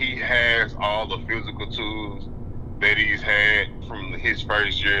 he has all the physical tools that he's had from his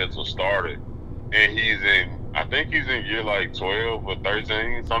first year as a starter, and I think he's in year like 12 or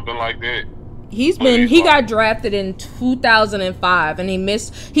 13, something like that. He got drafted in 2005, and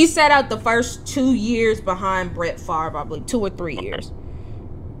he sat out the first 2 years behind Brett Favre, I believe, 2 or 3 years.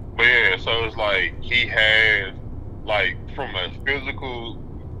 But yeah, so it's like he has, like, from a physical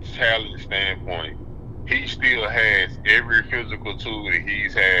talent standpoint, he still has every physical tool that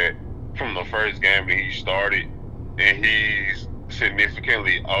he's had from the first game that he started, and he's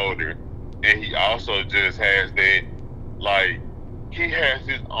significantly older. And he also just has that, like, he has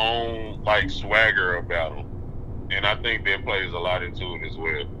his own, like, swagger about him. And I think that plays a lot into it as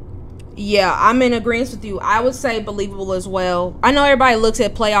well. Yeah, I'm in agreement with you. I would say believable as well. I know everybody looks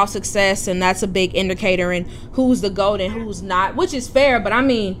at playoff success, and that's a big indicator in who's the GOAT and who's not, which is fair. But, I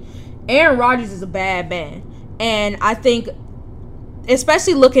mean, Aaron Rodgers is a bad man. And I think,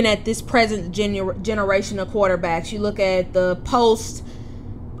 especially looking at this present generation of quarterbacks, you look at the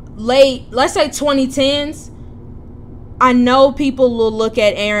late, let's say 2010s, I know people will look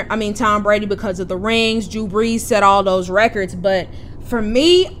at Tom Brady because of the rings. Drew Brees set all those records. But for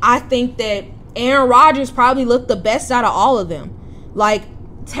me, I think that Aaron Rodgers probably looked the best out of all of them. Like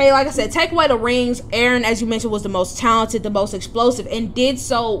I said, take away the rings. Aaron, as you mentioned, was the most talented, the most explosive, and did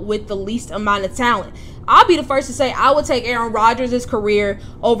so with the least amount of talent. I'll be the first to say I would take Aaron Rodgers' career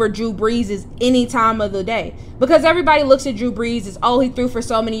over Drew Brees' any time of the day. Because everybody looks at Drew Brees as, he threw for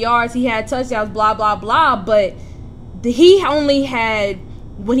so many yards, he had touchdowns, blah, blah, blah. But he only had,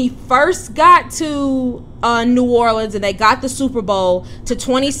 when he first got to New Orleans and they got the Super Bowl to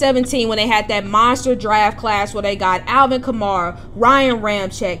 2017 when they had that monster draft class where they got Alvin Kamara, Ryan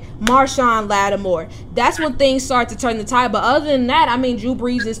Ramczyk, Marshawn Lattimore. That's when things start to turn the tide. But other than that, I mean, Drew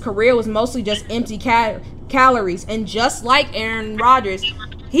Brees' career was mostly just empty calories. And just like Aaron Rodgers,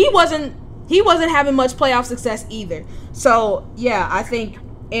 he wasn't having much playoff success either. So, yeah, I think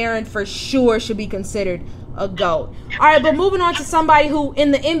Aaron for sure should be considered a GOAT. All right, but moving on to somebody who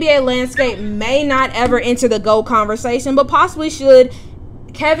in the NBA landscape may not ever enter the GOAT conversation, but possibly should,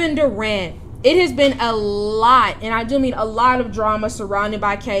 Kevin Durant. It has been a lot, and I do mean a lot of drama surrounded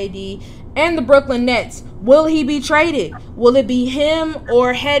by KD and the Brooklyn Nets. Will he be traded? Will it be him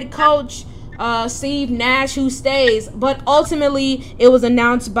or head coach Steve Nash who stays? But ultimately, it was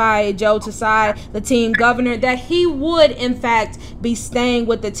announced by Joe Tsai, the team governor, that he would, in fact, be staying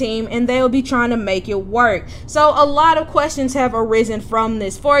with the team, and they'll be trying to make it work. So a lot of questions have arisen from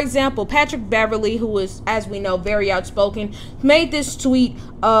this. For example, Patrick Beverley, who is, as we know, very outspoken, made this tweet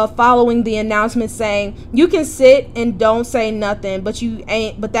following the announcement saying, "You can sit and don't say nothing, but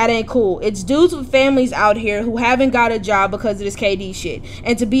that ain't cool. It's dudes with families out here who haven't got a job because of this KD shit.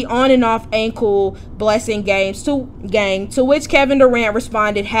 And to be on and off ain't cool. Blessing games to gang." To which Kevin Durant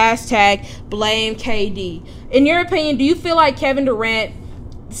responded, #blame KD. In your opinion, do you feel like Kevin Durant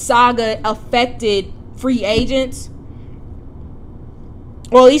saga affected free agents?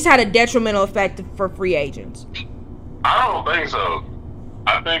 Or at least had a detrimental effect for free agents? I don't think so.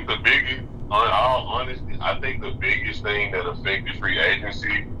 I think the biggest, in all honesty, I think the biggest thing that affected free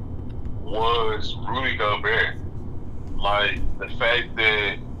agency was Rudy Gobert. Like, the fact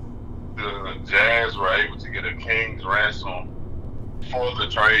that the Jazz were able to get a king's ransom for the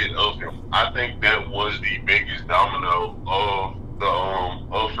trade of him. I think that was the biggest domino of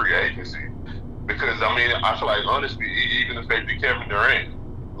the of free agency. Because, I mean, I feel like, honestly, it even affected Kevin Durant.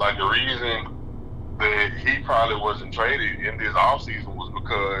 Like, the reason that he probably wasn't traded in this offseason was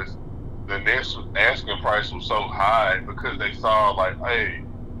because the Nets asking price was so high, because they saw, like, hey,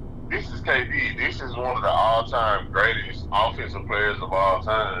 this is KD. This is one of the all-time greatest offensive players of all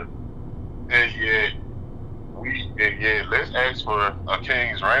time. And yet, let's ask for a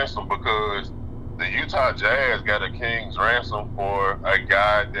king's ransom, because the Utah Jazz got a king's ransom for a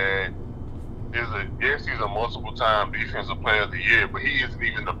guy that he's a multiple-time defensive player of the year, but he isn't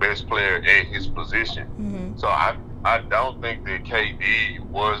even the best player at his position. Mm-hmm. So I don't think that KD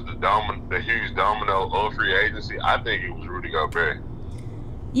was the huge domino of free agency. I think it was Rudy Gobert.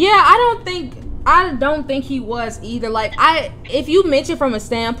 Yeah, I don't think he was either. Like, if you mention from a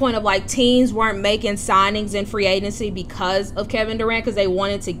standpoint of like teams weren't making signings in free agency because of Kevin Durant because they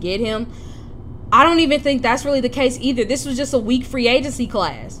wanted to get him, I don't even think that's really the case either. This was just a weak free agency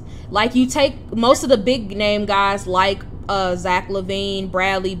class. Like, you take most of the big name guys like Zach LaVine,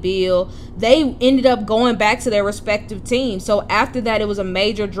 Bradley Beal, they ended up going back to their respective teams. So after that, it was a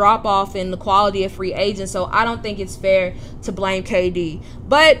major drop off in the quality of free agents. So I don't think it's fair to blame KD.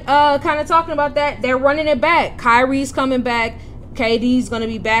 But kind of talking about that, they're running it back. Kyrie's coming back. KD's going to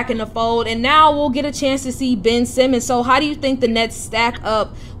be back in the fold. And now we'll get a chance to see Ben Simmons. So how do you think the Nets stack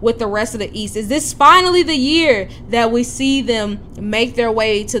up with the rest of the East? Is this finally the year that we see them make their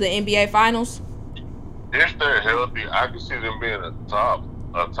way to the NBA Finals? If they're healthy, I can see them being a top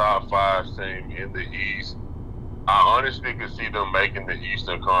 5 team in the East. I honestly could see them making the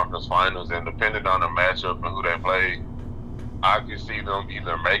Eastern Conference Finals, and depending on the matchup and who they play, I could see them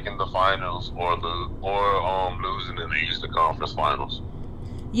either making the finals or losing in the Eastern Conference Finals.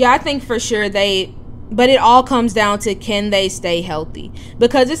 Yeah, I think for sure but it all comes down to, can they stay healthy?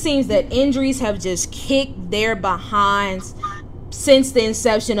 Because it seems that injuries have just kicked their behinds since the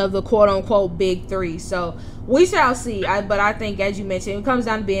inception of the quote-unquote Big Three. So we shall see. But I think, as you mentioned, it comes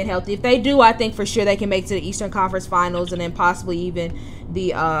down to being healthy. If they do, I think for sure they can make it to the Eastern Conference Finals and then possibly even the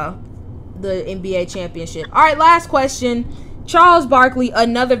NBA championship. All right, last question. Charles Barkley,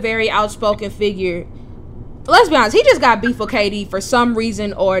 another very outspoken figure. Let's be honest, he just got beef with KD for some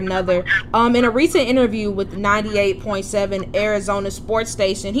reason or another. In a recent interview with 98.7 Arizona sports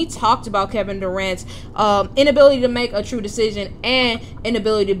station, he talked about Kevin Durant's inability to make a true decision and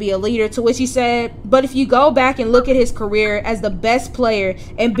inability to be a leader, to which he said, but if you go back and look at his career as the best player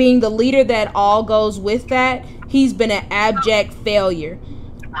and being the leader that all goes with that, he's been an abject failure.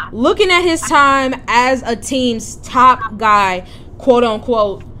 Looking at his time as a team's top guy, quote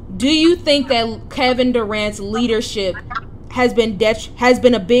unquote, do you think that Kevin Durant's leadership has been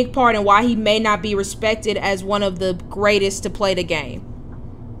a big part in why he may not be respected as one of the greatest to play the game?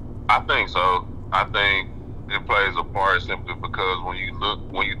 I think so. I think it plays a part simply because when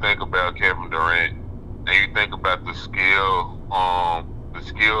you think about Kevin Durant and you think about the skill the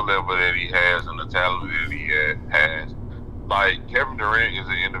skill level that he has and the talent that he has. Like, Kevin Durant is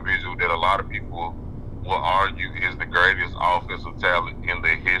an individual that a lot of people will argue is the greatest offensive talent in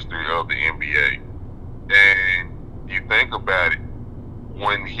the history of the NBA. And you think about it,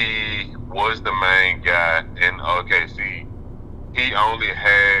 when he was the main guy in OKC, he only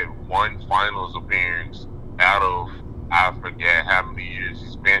had one finals appearance out of, I forget how many years he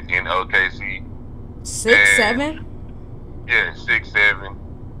spent in OKC. 6, 7? Yeah, 6, 7.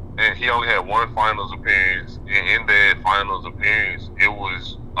 And he only had one finals appearance. And in that finals appearance, it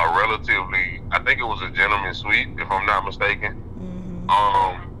was a relatively, I think it was a gentleman's sweep, if I'm not mistaken.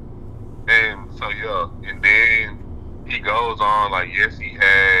 And so, yeah. And then he goes on, like, yes, he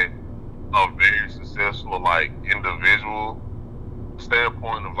had a very successful, like, individual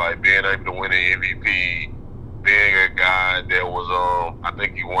standpoint of, like, being able to win an MVP, being a guy that was, I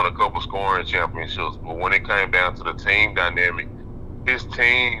think he won a couple scoring championships, but when it came down to the team dynamic, his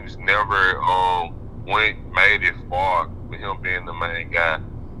teams never made it far with him being the main guy.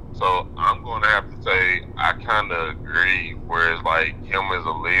 So I'm going to have to say I kind of agree, whereas like him as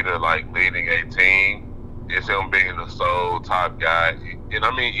a leader, like leading a team, is him being the sole top guy. And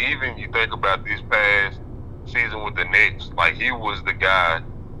I mean, even you think about this past season with the Knicks, like he was the guy,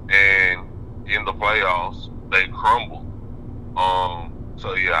 and in the playoffs they crumbled.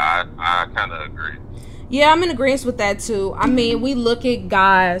 So yeah, I kind of agree. Yeah, I'm in agreement with that too. I mean, we look at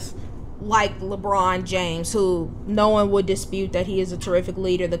guys like LeBron James, who no one would dispute that he is a terrific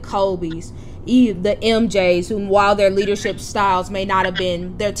leader, the Kobes, the MJs, who while their leadership styles may not have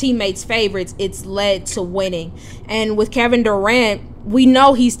been their teammates' favorites, it's led to winning. And with Kevin Durant, we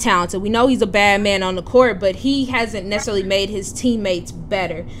know he's talented. We know he's a bad man on the court, but he hasn't necessarily made his teammates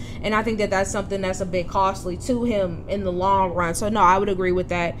better. And I think that that's something that's a bit costly to him in the long run. So, no, I would agree with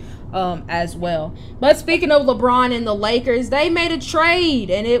that as well. But speaking of LeBron and the Lakers, they made a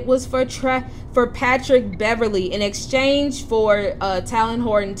trade, and it was for Patrick Beverley in exchange for Talen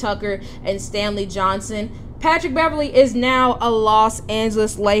Horton-Tucker and Stanley Johnson. Patrick Beverley is now a Los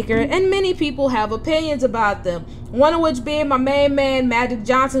Angeles Laker, and many people have opinions about them. One of which being my main man, Magic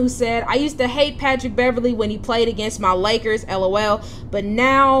Johnson, who said, I used to hate Patrick Beverley when he played against my Lakers, LOL, but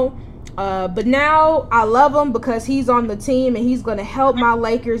now I love him because he's on the team and he's going to help my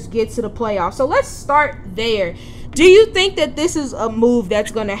Lakers get to the playoffs. So let's start there. Do you think that this is a move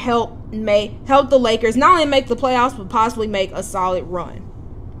that's going to help the Lakers not only make the playoffs, but possibly make a solid run?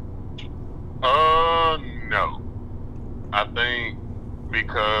 No. I think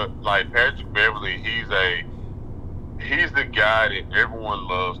because, like, Patrick Beverley, he's the guy that everyone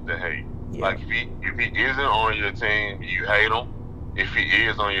loves to hate. Yeah. Like, if he isn't on your team, you hate him. If he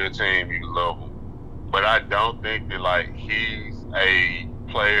is on your team, you love him. But I don't think that, like, he's a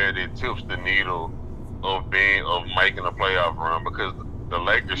player that tips the needle of making a playoff run, because the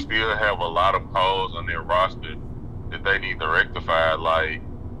Lakers still have a lot of holes on their roster that they need to rectify. Like,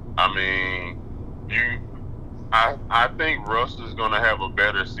 I mean, I think Russ is going to have a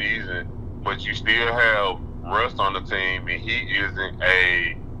better season, but you still have Russ on the team, and he isn't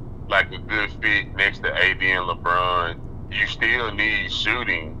a good fit next to AD and LeBron. You still need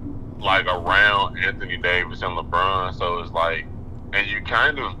shooting like around Anthony Davis and LeBron. So it's like, and you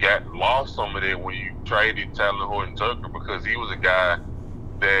kind of lost some of that when you traded Talen Horton-Tucker, because he was a guy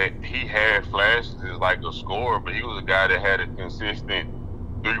that he had flashes as like a scorer, but he was a guy that had a consistent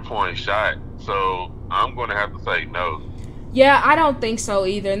three-point shot. So I'm going to have to say no. Yeah, I don't think so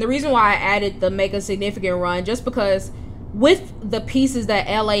either. And the reason why I added the make a significant run, just because with the pieces that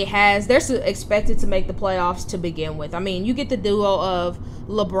LA has, they're expected to make the playoffs to begin with. I mean, you get the duo of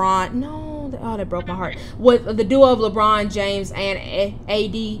LeBron. That broke my heart. With the duo of LeBron James and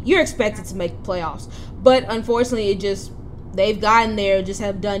AD, you're expected to make the playoffs. But unfortunately, they've gotten there, just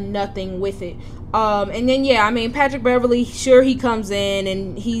have done nothing with it. And then, yeah, I mean, Patrick Beverley, sure, he comes in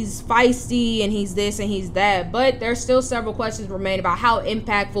and he's feisty and he's this and he's that, but there's still several questions remain about how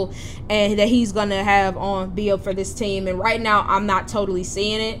impactful and that he's going to be up for this team. And right now, I'm not totally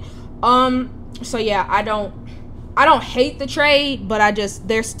seeing it. So yeah, I don't hate the trade, but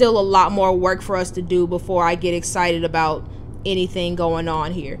there's still a lot more work for us to do before I get excited about anything going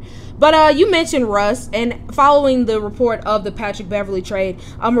on here. But you mentioned Russ, and following the report of the Patrick Beverley trade,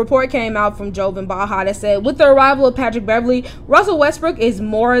 a report came out from Jovan Baja that said, with the arrival of Patrick Beverley, Russell Westbrook is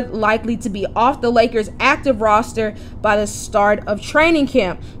more likely to be off the Lakers' active roster by the start of training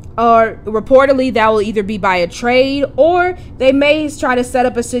camp. Or reportedly, that will either be by a trade, or they may try to set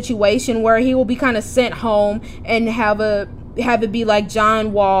up a situation where he will be kind of sent home and have it be like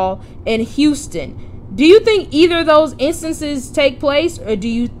John Wall in Houston. Do you think either of those instances take place, or do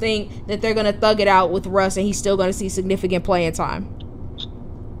you think that they're going to thug it out with Russ and he's still going to see significant playing time?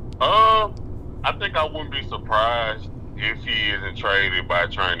 I think I wouldn't be surprised if he isn't traded by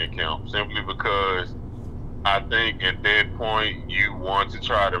training camp, simply because I think at that point you want to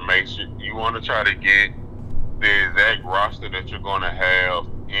try to make sure you want to try to get the exact roster that you're going to have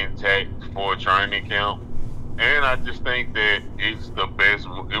intact for training camp. And I just think that it's the best.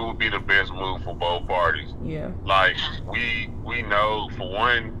 It would be the best move for both parties. Yeah. Like we know, for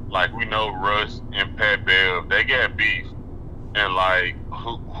one, like we know Russ and Pat Bev, they got beef, and like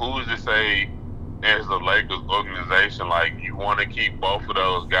who's to say, as the Lakers organization, like you want to keep both of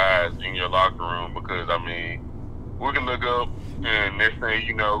those guys in your locker room? Because I mean, we can look up and next thing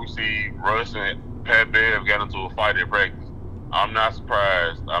you know, we see Russ and Pat Bev got into a fight at practice. I'm not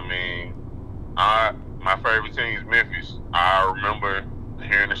surprised. I mean, my favorite team is Memphis. I remember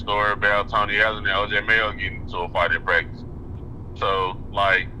hearing the story about Tony Allen and OJ Mayo getting into a fight at practice. So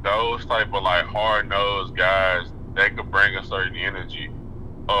like those type of like hard nosed guys, they could bring a certain energy.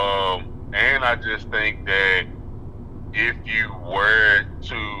 And I just think that if you were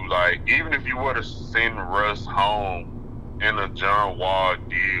to like, even if you were to send Russ home in a John Wall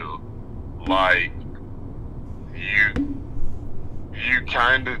deal, like you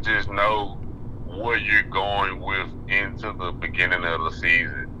kind of just know what you're going with into the beginning of the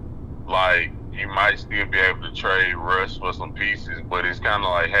season. Like you might still be able to trade Russ for some pieces, but it's kind of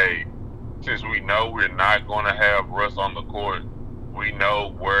like, hey, since we know we're not going to have Russ on the court, we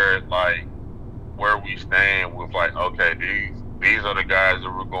know where we stand with like, okay, these are the guys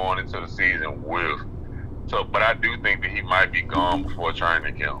that we're going into the season with. So, but I do think that he might be gone before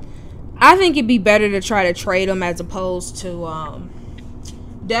training camp. I think it'd be better to try to trade him as opposed to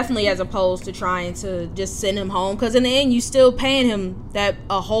definitely as opposed to trying to just send him home, because in the end you still paying him that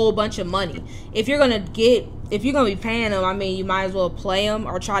a whole bunch of money. If you're gonna be paying him, I mean, you might as well play him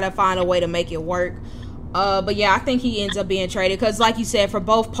or try to find a way to make it work. But yeah, I think he ends up being traded because, like you said, for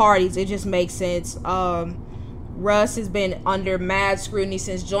both parties, it just makes sense. Russ has been under mad scrutiny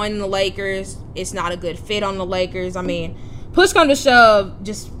since joining the Lakers. It's not a good fit on the Lakers. I mean, push come to shove,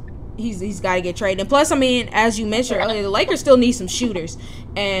 just he's got to get traded. And plus, I mean, as you mentioned earlier, the Lakers still need some shooters,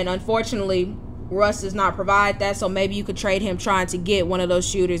 and unfortunately, Russ does not provide that. So maybe you could trade him trying to get one of those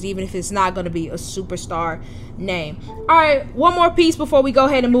shooters, even if it's not going to be a superstar name. All right, one more piece before we go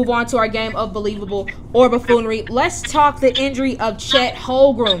ahead and move on to our game of believable or buffoonery. Let's talk the injury of Chet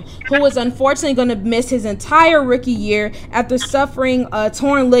Holmgren, who is unfortunately going to miss his entire rookie year after suffering a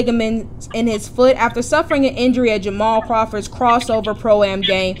torn ligament in his foot after suffering an injury at Jamal Crawford's crossover Pro-Am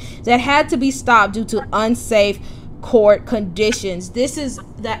game that had to be stopped due to unsafe court conditions. This is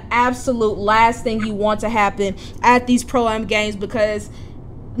the absolute last thing you want to happen at these Pro-Am games, because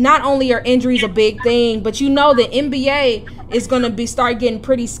not only are injuries a big thing, but you know the NBA is going to start getting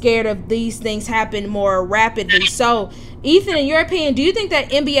pretty scared of these things happen more rapidly. So, Ethan, in your opinion, do you think that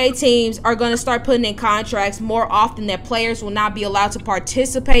NBA teams are going to start putting in contracts more often that players will not be allowed to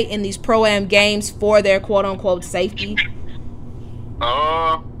participate in these Pro-Am games for their quote-unquote safety?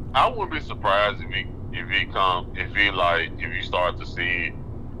 I wouldn't be surprised if you start to see it.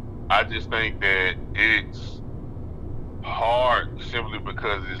 I just think that it's hard simply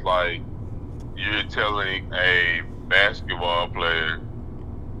because it's like you're telling a basketball player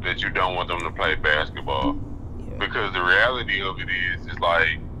that you don't want them to play basketball. Yeah. Because the reality of it is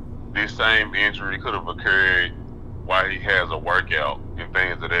like this same injury could have occurred while he has a workout and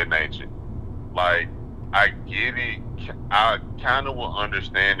things of that nature. Like, I get it. I kind of will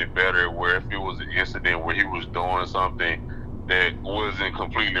understand it better where if it was an incident where he was doing something that wasn't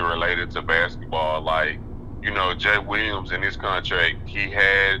completely related to basketball. Like, you know, Jay Williams in his contract, he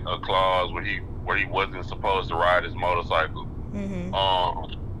had a clause where he wasn't supposed to ride his motorcycle.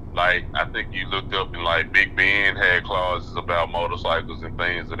 Mm-hmm. Like, I think you looked up and like Big Ben had clauses about motorcycles and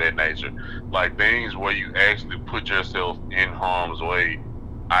things of that nature. Like things where you actually put yourself in harm's way.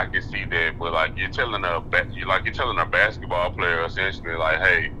 I can see that, but like you're telling a basketball player essentially like,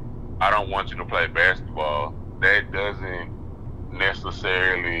 hey, I don't want you to play basketball. That doesn't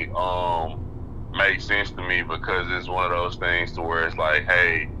necessarily make sense to me, because it's one of those things to where it's like,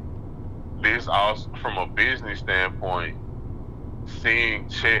 hey, this also from a business standpoint, seeing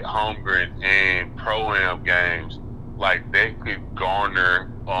Chet Holmgren in Pro-Am games, like that could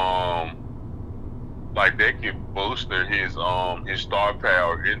garner like that could booster his star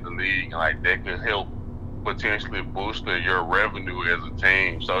power in the league. Like that could help potentially booster your revenue as a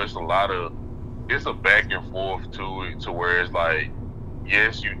team. So it's a back and forth to it, to where it's like,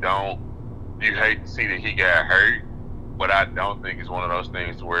 yes, you hate to see that he got hurt, but I don't think it's one of those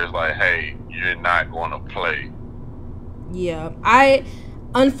things to where it's like, hey, you're not going to play. Yeah, I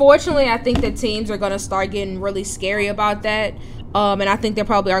Unfortunately, I think that teams are going to start getting really scary about that. And I think they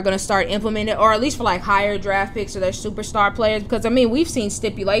probably are going to start implementing it, or at least for like higher draft picks or their superstar players. Because, I mean, we've seen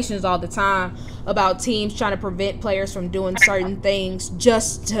stipulations all the time about teams trying to prevent players from doing certain things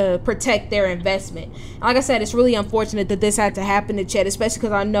just to protect their investment. And like I said, it's really unfortunate that this had to happen to Chet, especially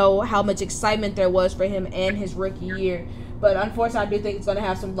because I know how much excitement there was for him and his rookie year. But unfortunately, I do think it's going to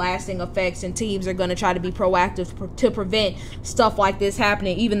have some lasting effects, and teams are going to try to be proactive to prevent stuff like this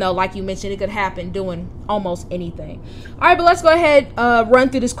happening, even though, like you mentioned, it could happen doing almost anything. All right, but let's go ahead, run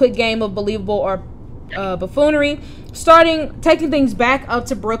through this quick game of believable or buffoonery. Taking things back up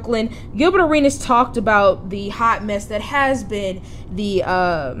to Brooklyn, Gilbert Arenas talked about the hot mess that has been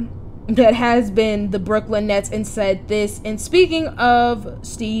the Brooklyn Nets and said this. And speaking of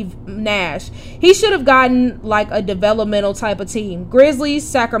Steve Nash, he should have gotten like a developmental type of team. Grizzlies,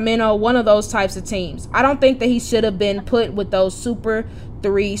 Sacramento, one of those types of teams. I don't think that he should have been put with those Super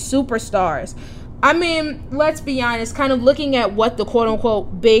 3 superstars. I mean, let's be honest, kind of looking at what the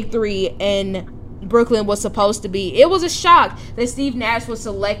quote-unquote Big Three in Brooklyn was supposed to be, it was a shock that Steve Nash was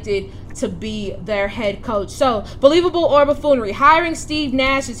selected to be their head coach. So, believable or buffoonery, hiring Steve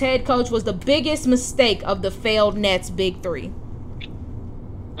Nash as head coach was the biggest mistake of the failed Nets Big Three.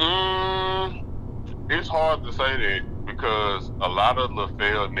 It's hard to say that because a lot of the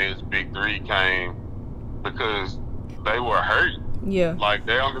failed Nets Big Three came because they were hurt. Yeah. Like,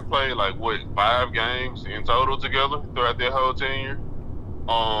 they only played, 5 games in total together throughout their whole tenure.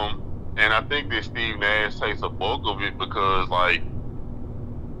 And I think that Steve Nash takes a bulk of it because,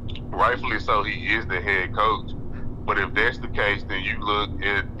 rightfully so, he is the head coach. But if that's the case, then you look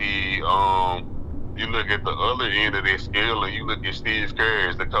at the other end of that scale, and you look at Steve Kerr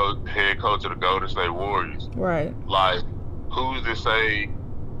as the head coach of the Golden State Warriors. Right. Like, who's to say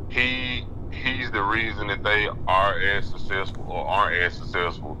he's the reason that they are as successful or aren't as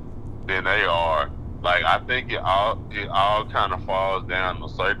successful than they are? Like, I think it all kind of falls down to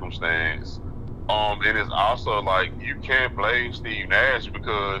circumstance. And it's also like you can't blame Steve Nash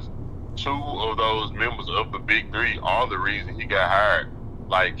because 2 of those members of the Big Three are the reason he got hired.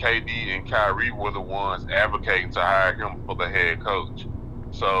 Like, KD and Kyrie were the ones advocating to hire him for the head coach.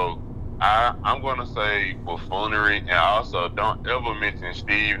 So I'm going to say buffoonery, and also don't ever mention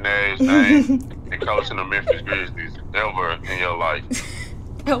Steve Nash's name and coaching the Memphis Grizzlies ever in your life.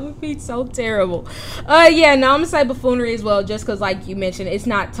 That would be so terrible. Yeah, no, I'm going to say buffoonery as well, just because, like you mentioned, it's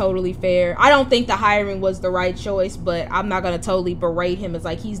not totally fair. I don't think the hiring was the right choice, but I'm not going to totally berate him as,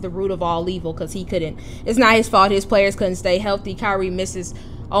 he's the root of all evil because he couldn't. It's not his fault his players couldn't stay healthy. Kyrie misses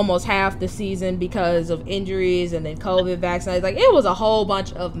almost half the season because of injuries and then COVID vaccines. It was a whole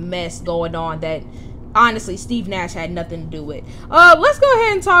bunch of mess going on that, honestly, Steve Nash had nothing to do with. Let's go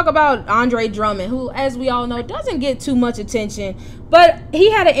ahead and talk about Andre Drummond, who, as we all know, doesn't get too much attention. But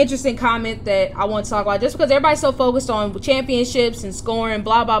he had an interesting comment that I want to talk about just because everybody's so focused on championships and scoring,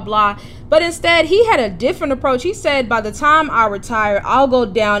 blah, blah, blah. But instead, he had a different approach. He said, by the time I retire, I'll go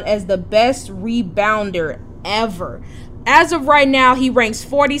down as the best rebounder ever. As of right now, he ranks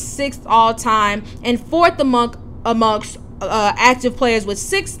 46th all-time and 4th amongst active players with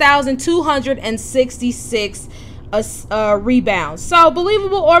 6,266 rebounds. So,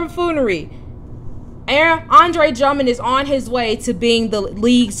 believable or buffoonery? Andre Drummond is on his way to being the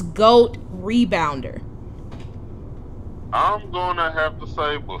league's GOAT rebounder. I'm going to have to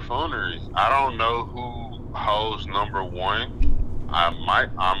say buffoonery. I don't know who holds number 1.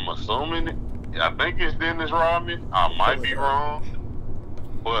 I'm assuming I think it's Dennis Rodman. I might be wrong.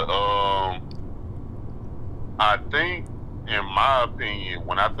 But I think, in my opinion,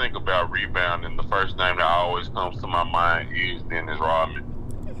 when I think about rebounding, the first name that always comes to my mind is Dennis Rodman.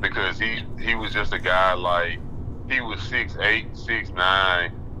 Because he was just a guy, he was 6'8",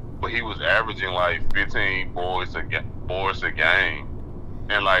 6'9", but he was averaging 15 boards a game.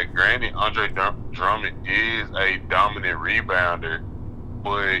 And granted, Andre Drummond is a dominant rebounder,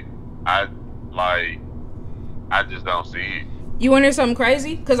 but I just don't see it. You want to hear something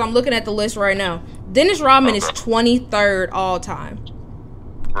crazy? Because I'm looking at the list right now. Dennis Rodman is 23rd all time.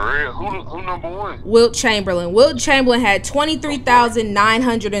 For real? Who number 1? Wilt Chamberlain. Wilt Chamberlain had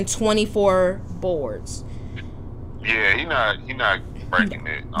 23,924 boards. Yeah, he not breaking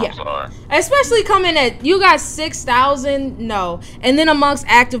it. I'm sorry. Especially coming at, you got 6,000. No. And then amongst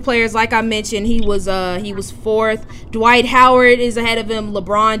active players, like I mentioned, he was 4th. Dwight Howard is ahead of him.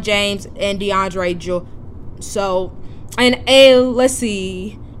 LeBron James and DeAndre Jordan. So, and let's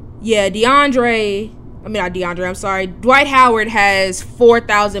see. Yeah, DeAndre I mean, not DeAndre, I'm sorry. Dwight Howard has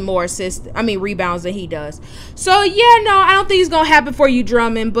 4,000 more rebounds than he does. So, yeah, no, I don't think it's going to happen for you,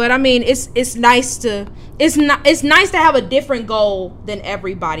 Drummond. But, I mean, it's nice to have a different goal than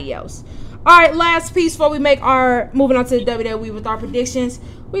everybody else. All right, last piece before we moving on to the WWE with our predictions.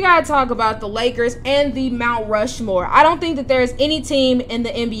 We got to talk about the Lakers and the Mount Rushmore. I don't think that there's any team in the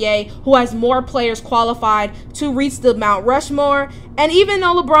NBA who has more players qualified to reach the Mount Rushmore. And even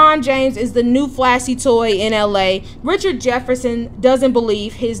though LeBron James is the new flashy toy in LA, Richard Jefferson doesn't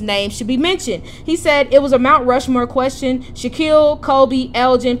believe his name should be mentioned. He said it was a Mount Rushmore question. Shaquille, Kobe,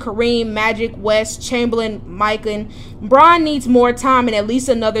 Elgin, Kareem, Magic, West, Chamberlain, Michael. Bron needs more time and at least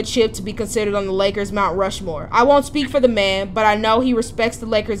another chip to be considered on the Lakers Mount Rushmore. I won't speak for the man, but I know he respects the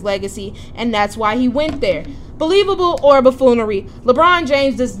Lakers legacy, and that's why he went there. Believable or buffoonery, LeBron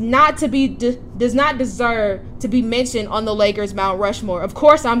James does not deserve to be mentioned on the Lakers Mount Rushmore. Of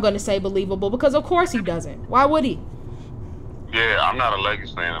course I'm going to say believable, because of course he doesn't. Why would he? Yeah, I'm not a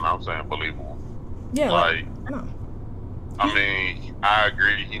Lakers fan, and I'm saying believable. Yeah, no. I mean, I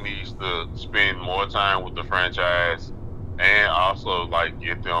agree he needs to spend more time with the franchise and also,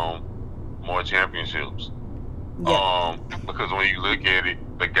 get them more championships. Yeah. Because when you look at it,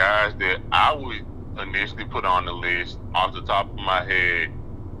 the guys that I would initially put on the list off the top of my head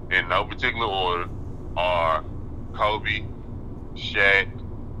in no particular order are Kobe, Shaq,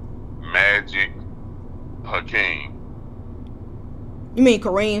 Magic, Hakeem. You mean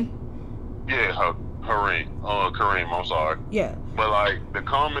Kareem? Yeah, Kareem, I'm sorry. Yeah. But, the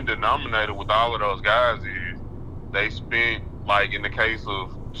common denominator with all of those guys is they spent, in the case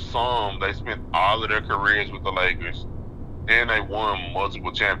of some, they spent all of their careers with the Lakers, and they won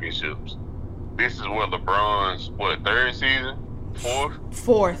multiple championships. This is what LeBron's, third season?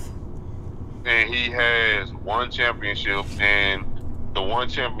 Fourth. And he has one championship, and the one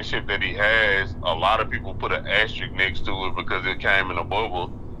championship that he has, a lot of people put an asterisk next to it because it came in a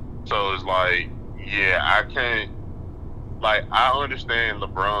bubble. So it's I can't, I understand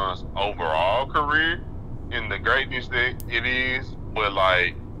LeBron's overall career and the greatness that it is, but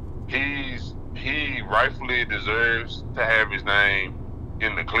he rightfully deserves to have his name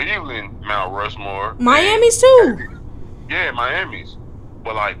in the Cleveland Mount Rushmore. Miami's too. Yeah, Miami's.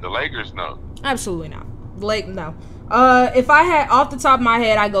 But the Lakers, no. Absolutely not. No. If I had off the top of my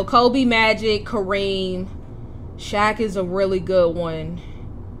head, I go Kobe, Magic, Kareem. Shaq is a really good one.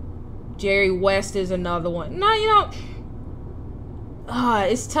 Jerry West is another one. No,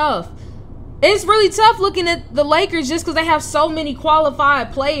 it's tough. It's really tough looking at the Lakers just because they have so many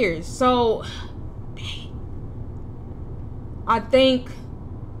qualified players. So, I think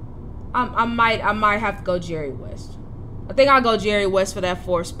I might have to go Jerry West. I think I'll go Jerry West for that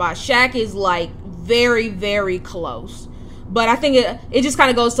fourth spot. Shaq is very, very close. But I think it just kind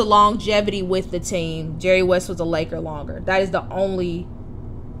of goes to longevity with the team. Jerry West was a Laker longer. That is the only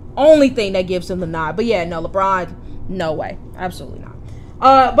thing that gives him the nod. But yeah, no, LeBron, no way. Absolutely not.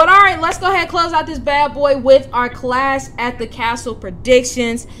 But all right, let's go ahead and close out this bad boy with our Clash at the Castle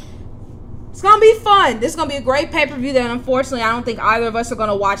predictions. It's going to be fun. This is going to be a great pay-per-view that unfortunately I don't think either of us are going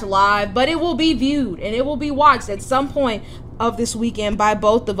to watch live, but it will be viewed and it will be watched at some point of this weekend by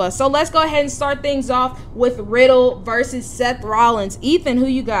both of us. So let's go ahead and start things off with Riddle versus Seth Rollins. Ethan, who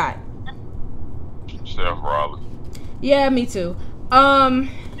you got? Seth Rollins. Yeah, me too.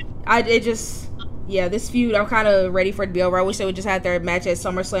 This feud, I'm kind of ready for it to be over. I wish they would just have their match at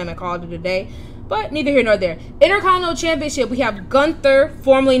SummerSlam and called it a day. But neither here nor there. Intercontinental Championship, we have Gunther,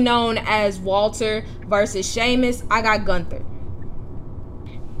 formerly known as Walter, versus Sheamus. I got Gunther.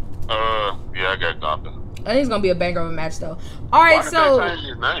 I got Gunther. I think it's going to be a banger of a match, though. All right, so they change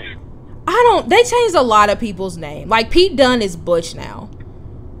his name? They changed a lot of people's name. Pete Dunne is Butch now.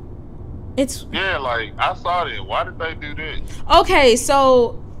 I saw that. Why did they do that? Okay,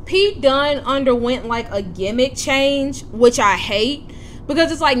 so Pete Dunne underwent a gimmick change, which I hate.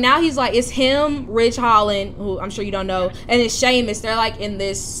 Because it's now it's him, Ridge Holland, who I'm sure you don't know, and it's Sheamus. They're in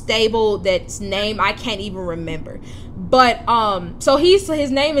this stable that's name I can't even remember. But so his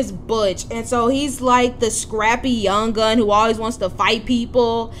name is Butch, and so he's the scrappy young gun who always wants to fight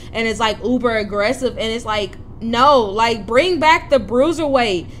people and is uber aggressive, and it's no, bring back the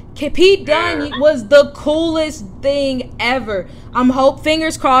bruiserweight. Pete Dunne was the coolest thing ever.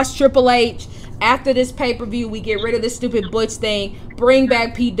 Fingers crossed, Triple H, after this pay-per-view, we get rid of this stupid Butch thing, bring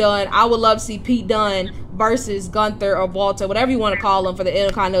back Pete Dunne. I would love to see Pete Dunne versus Gunther or Walter, whatever you want to call him, for the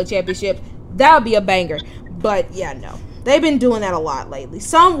Intercontinental Championship. That would be a banger. But yeah, no. They've been doing that a lot lately.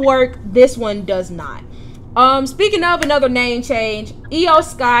 Some work, this one does not. Speaking of another name change, Io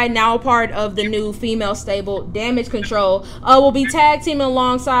Sky, now a part of the new female stable, Damage Control, will be tag teaming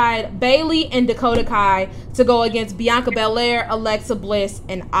alongside Bayley and Dakota Kai to go against Bianca Belair, Alexa Bliss,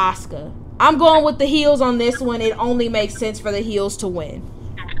 and Asuka. I'm going with the heels on this one. It only makes sense for the heels to win.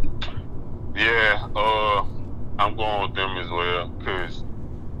 Yeah, I'm going with them as well because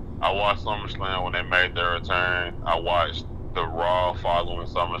I watched SummerSlam when they made their return. I watched the Raw following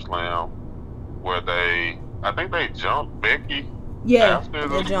SummerSlam where I think they jumped Becky. Yeah, after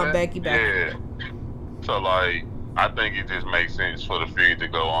they jumped Becky back. Yeah. So, like, I think it just makes sense for the feud to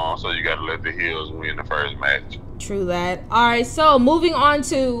go on, so you got to let the heels win the first match. True that. All right, so moving on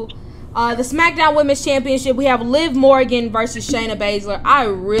to the SmackDown Women's Championship, we have Liv Morgan versus Shayna Baszler. I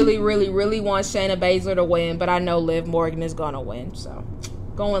really, really, really want Shayna Baszler to win, but I know Liv Morgan is going to win, so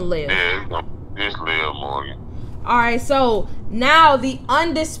going Liv. Yeah, it's Liv Morgan. All right, so now the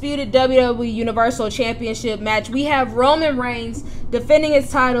undisputed WWE Universal Championship match. We have Roman Reigns defending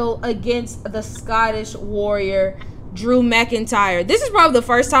his title against the Scottish Warrior, Drew McIntyre. This is probably the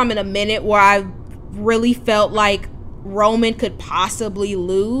first time in a minute where I really felt like Roman could possibly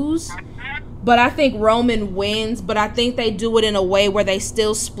lose. But I think Roman wins, but I think they do it in a way where they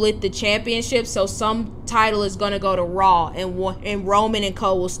still split the championship. So some title is going to go to Raw, and Roman and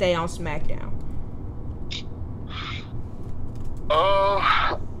Cole will stay on SmackDown.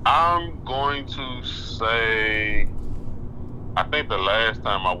 I'm going to say I think the last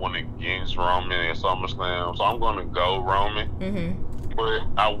time I went against Roman at SummerSlam, so I'm going to go Roman. Mm-hmm. But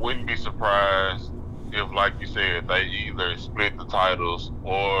I wouldn't be surprised if, like you said, they either split the titles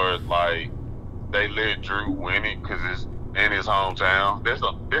or like they let Drew win it because it's in his hometown.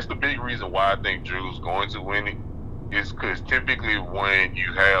 That's the big reason why I think Drew's going to win it. Is because typically when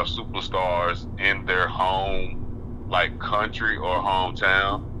you have superstars in their home, like country or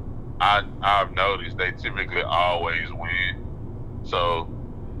hometown, I've noticed they typically always win. So,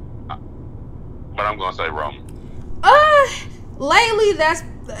 but I'm gonna say Roman. Lately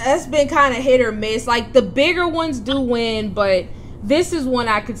that's been kind of hit or miss. Like the bigger ones do win, but this is one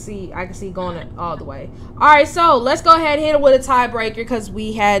I could see going all the way. All right, so let's go ahead and hit it with a tiebreaker because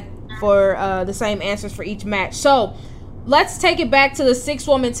we had for the same answers for each match. So let's take it back to the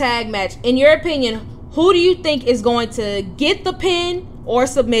 6-woman tag match. In your opinion, who do you think is going to get the pin or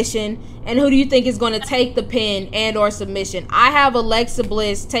submission, and who do you think is going to take the pin and or submission? I have Alexa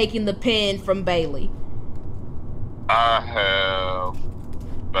Bliss taking the pin from Bayley. I have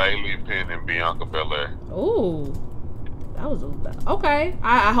Bayley pinning Bianca Belair. Ooh, that was okay.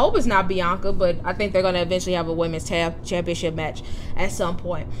 I hope it's not Bianca, but I think they're going to eventually have a women's championship match at some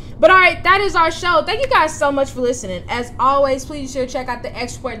point. But all right, that is our show. Thank you guys so much for listening. As always, please be sure to check out the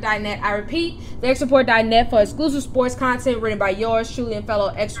extraport.net. I repeat, the extraport.net for exclusive sports content written by yours truly and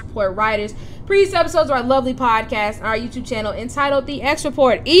fellow Extraport writers. Previous episodes of our lovely podcast on our YouTube channel entitled The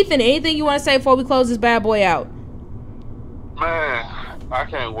Extraport. Ethan, anything you want to say before we close this bad boy out? Man, I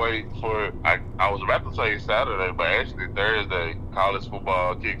can't wait for it. I was about to say Saturday, but actually Thursday, college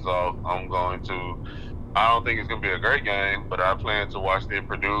football kicks off. I don't think it's going to be a great game, but I plan to watch the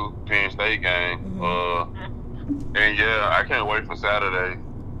Purdue-Penn State game. Mm-hmm. And yeah, I can't wait for Saturday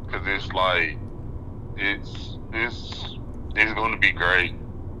because it's like, it's going to be great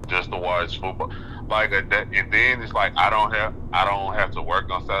just to watch football. Like, and then it's like I don't have to work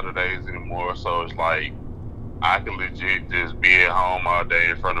on Saturdays anymore, so it's like I can legit just be at home all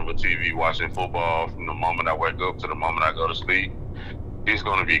day in front of a TV watching football from the moment I wake up to the moment I go to sleep. It's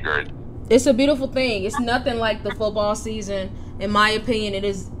going to be great. It's a beautiful thing. It's nothing like the football season. In my opinion, it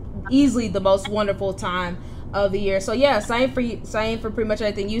is easily the most wonderful time of the year. So yeah, same for pretty much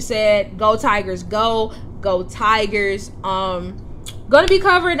everything you said. Go Tigers, go Tigers. Gonna be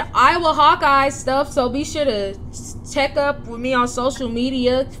covering Iowa Hawkeyes stuff, so be sure to check up with me on social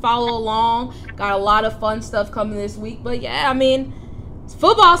media, follow along. Got a lot of fun stuff coming this week. But yeah, I mean, it's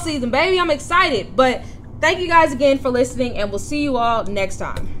football season, baby. I'm excited. But thank you guys again for listening, and we'll see you all next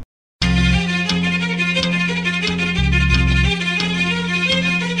time.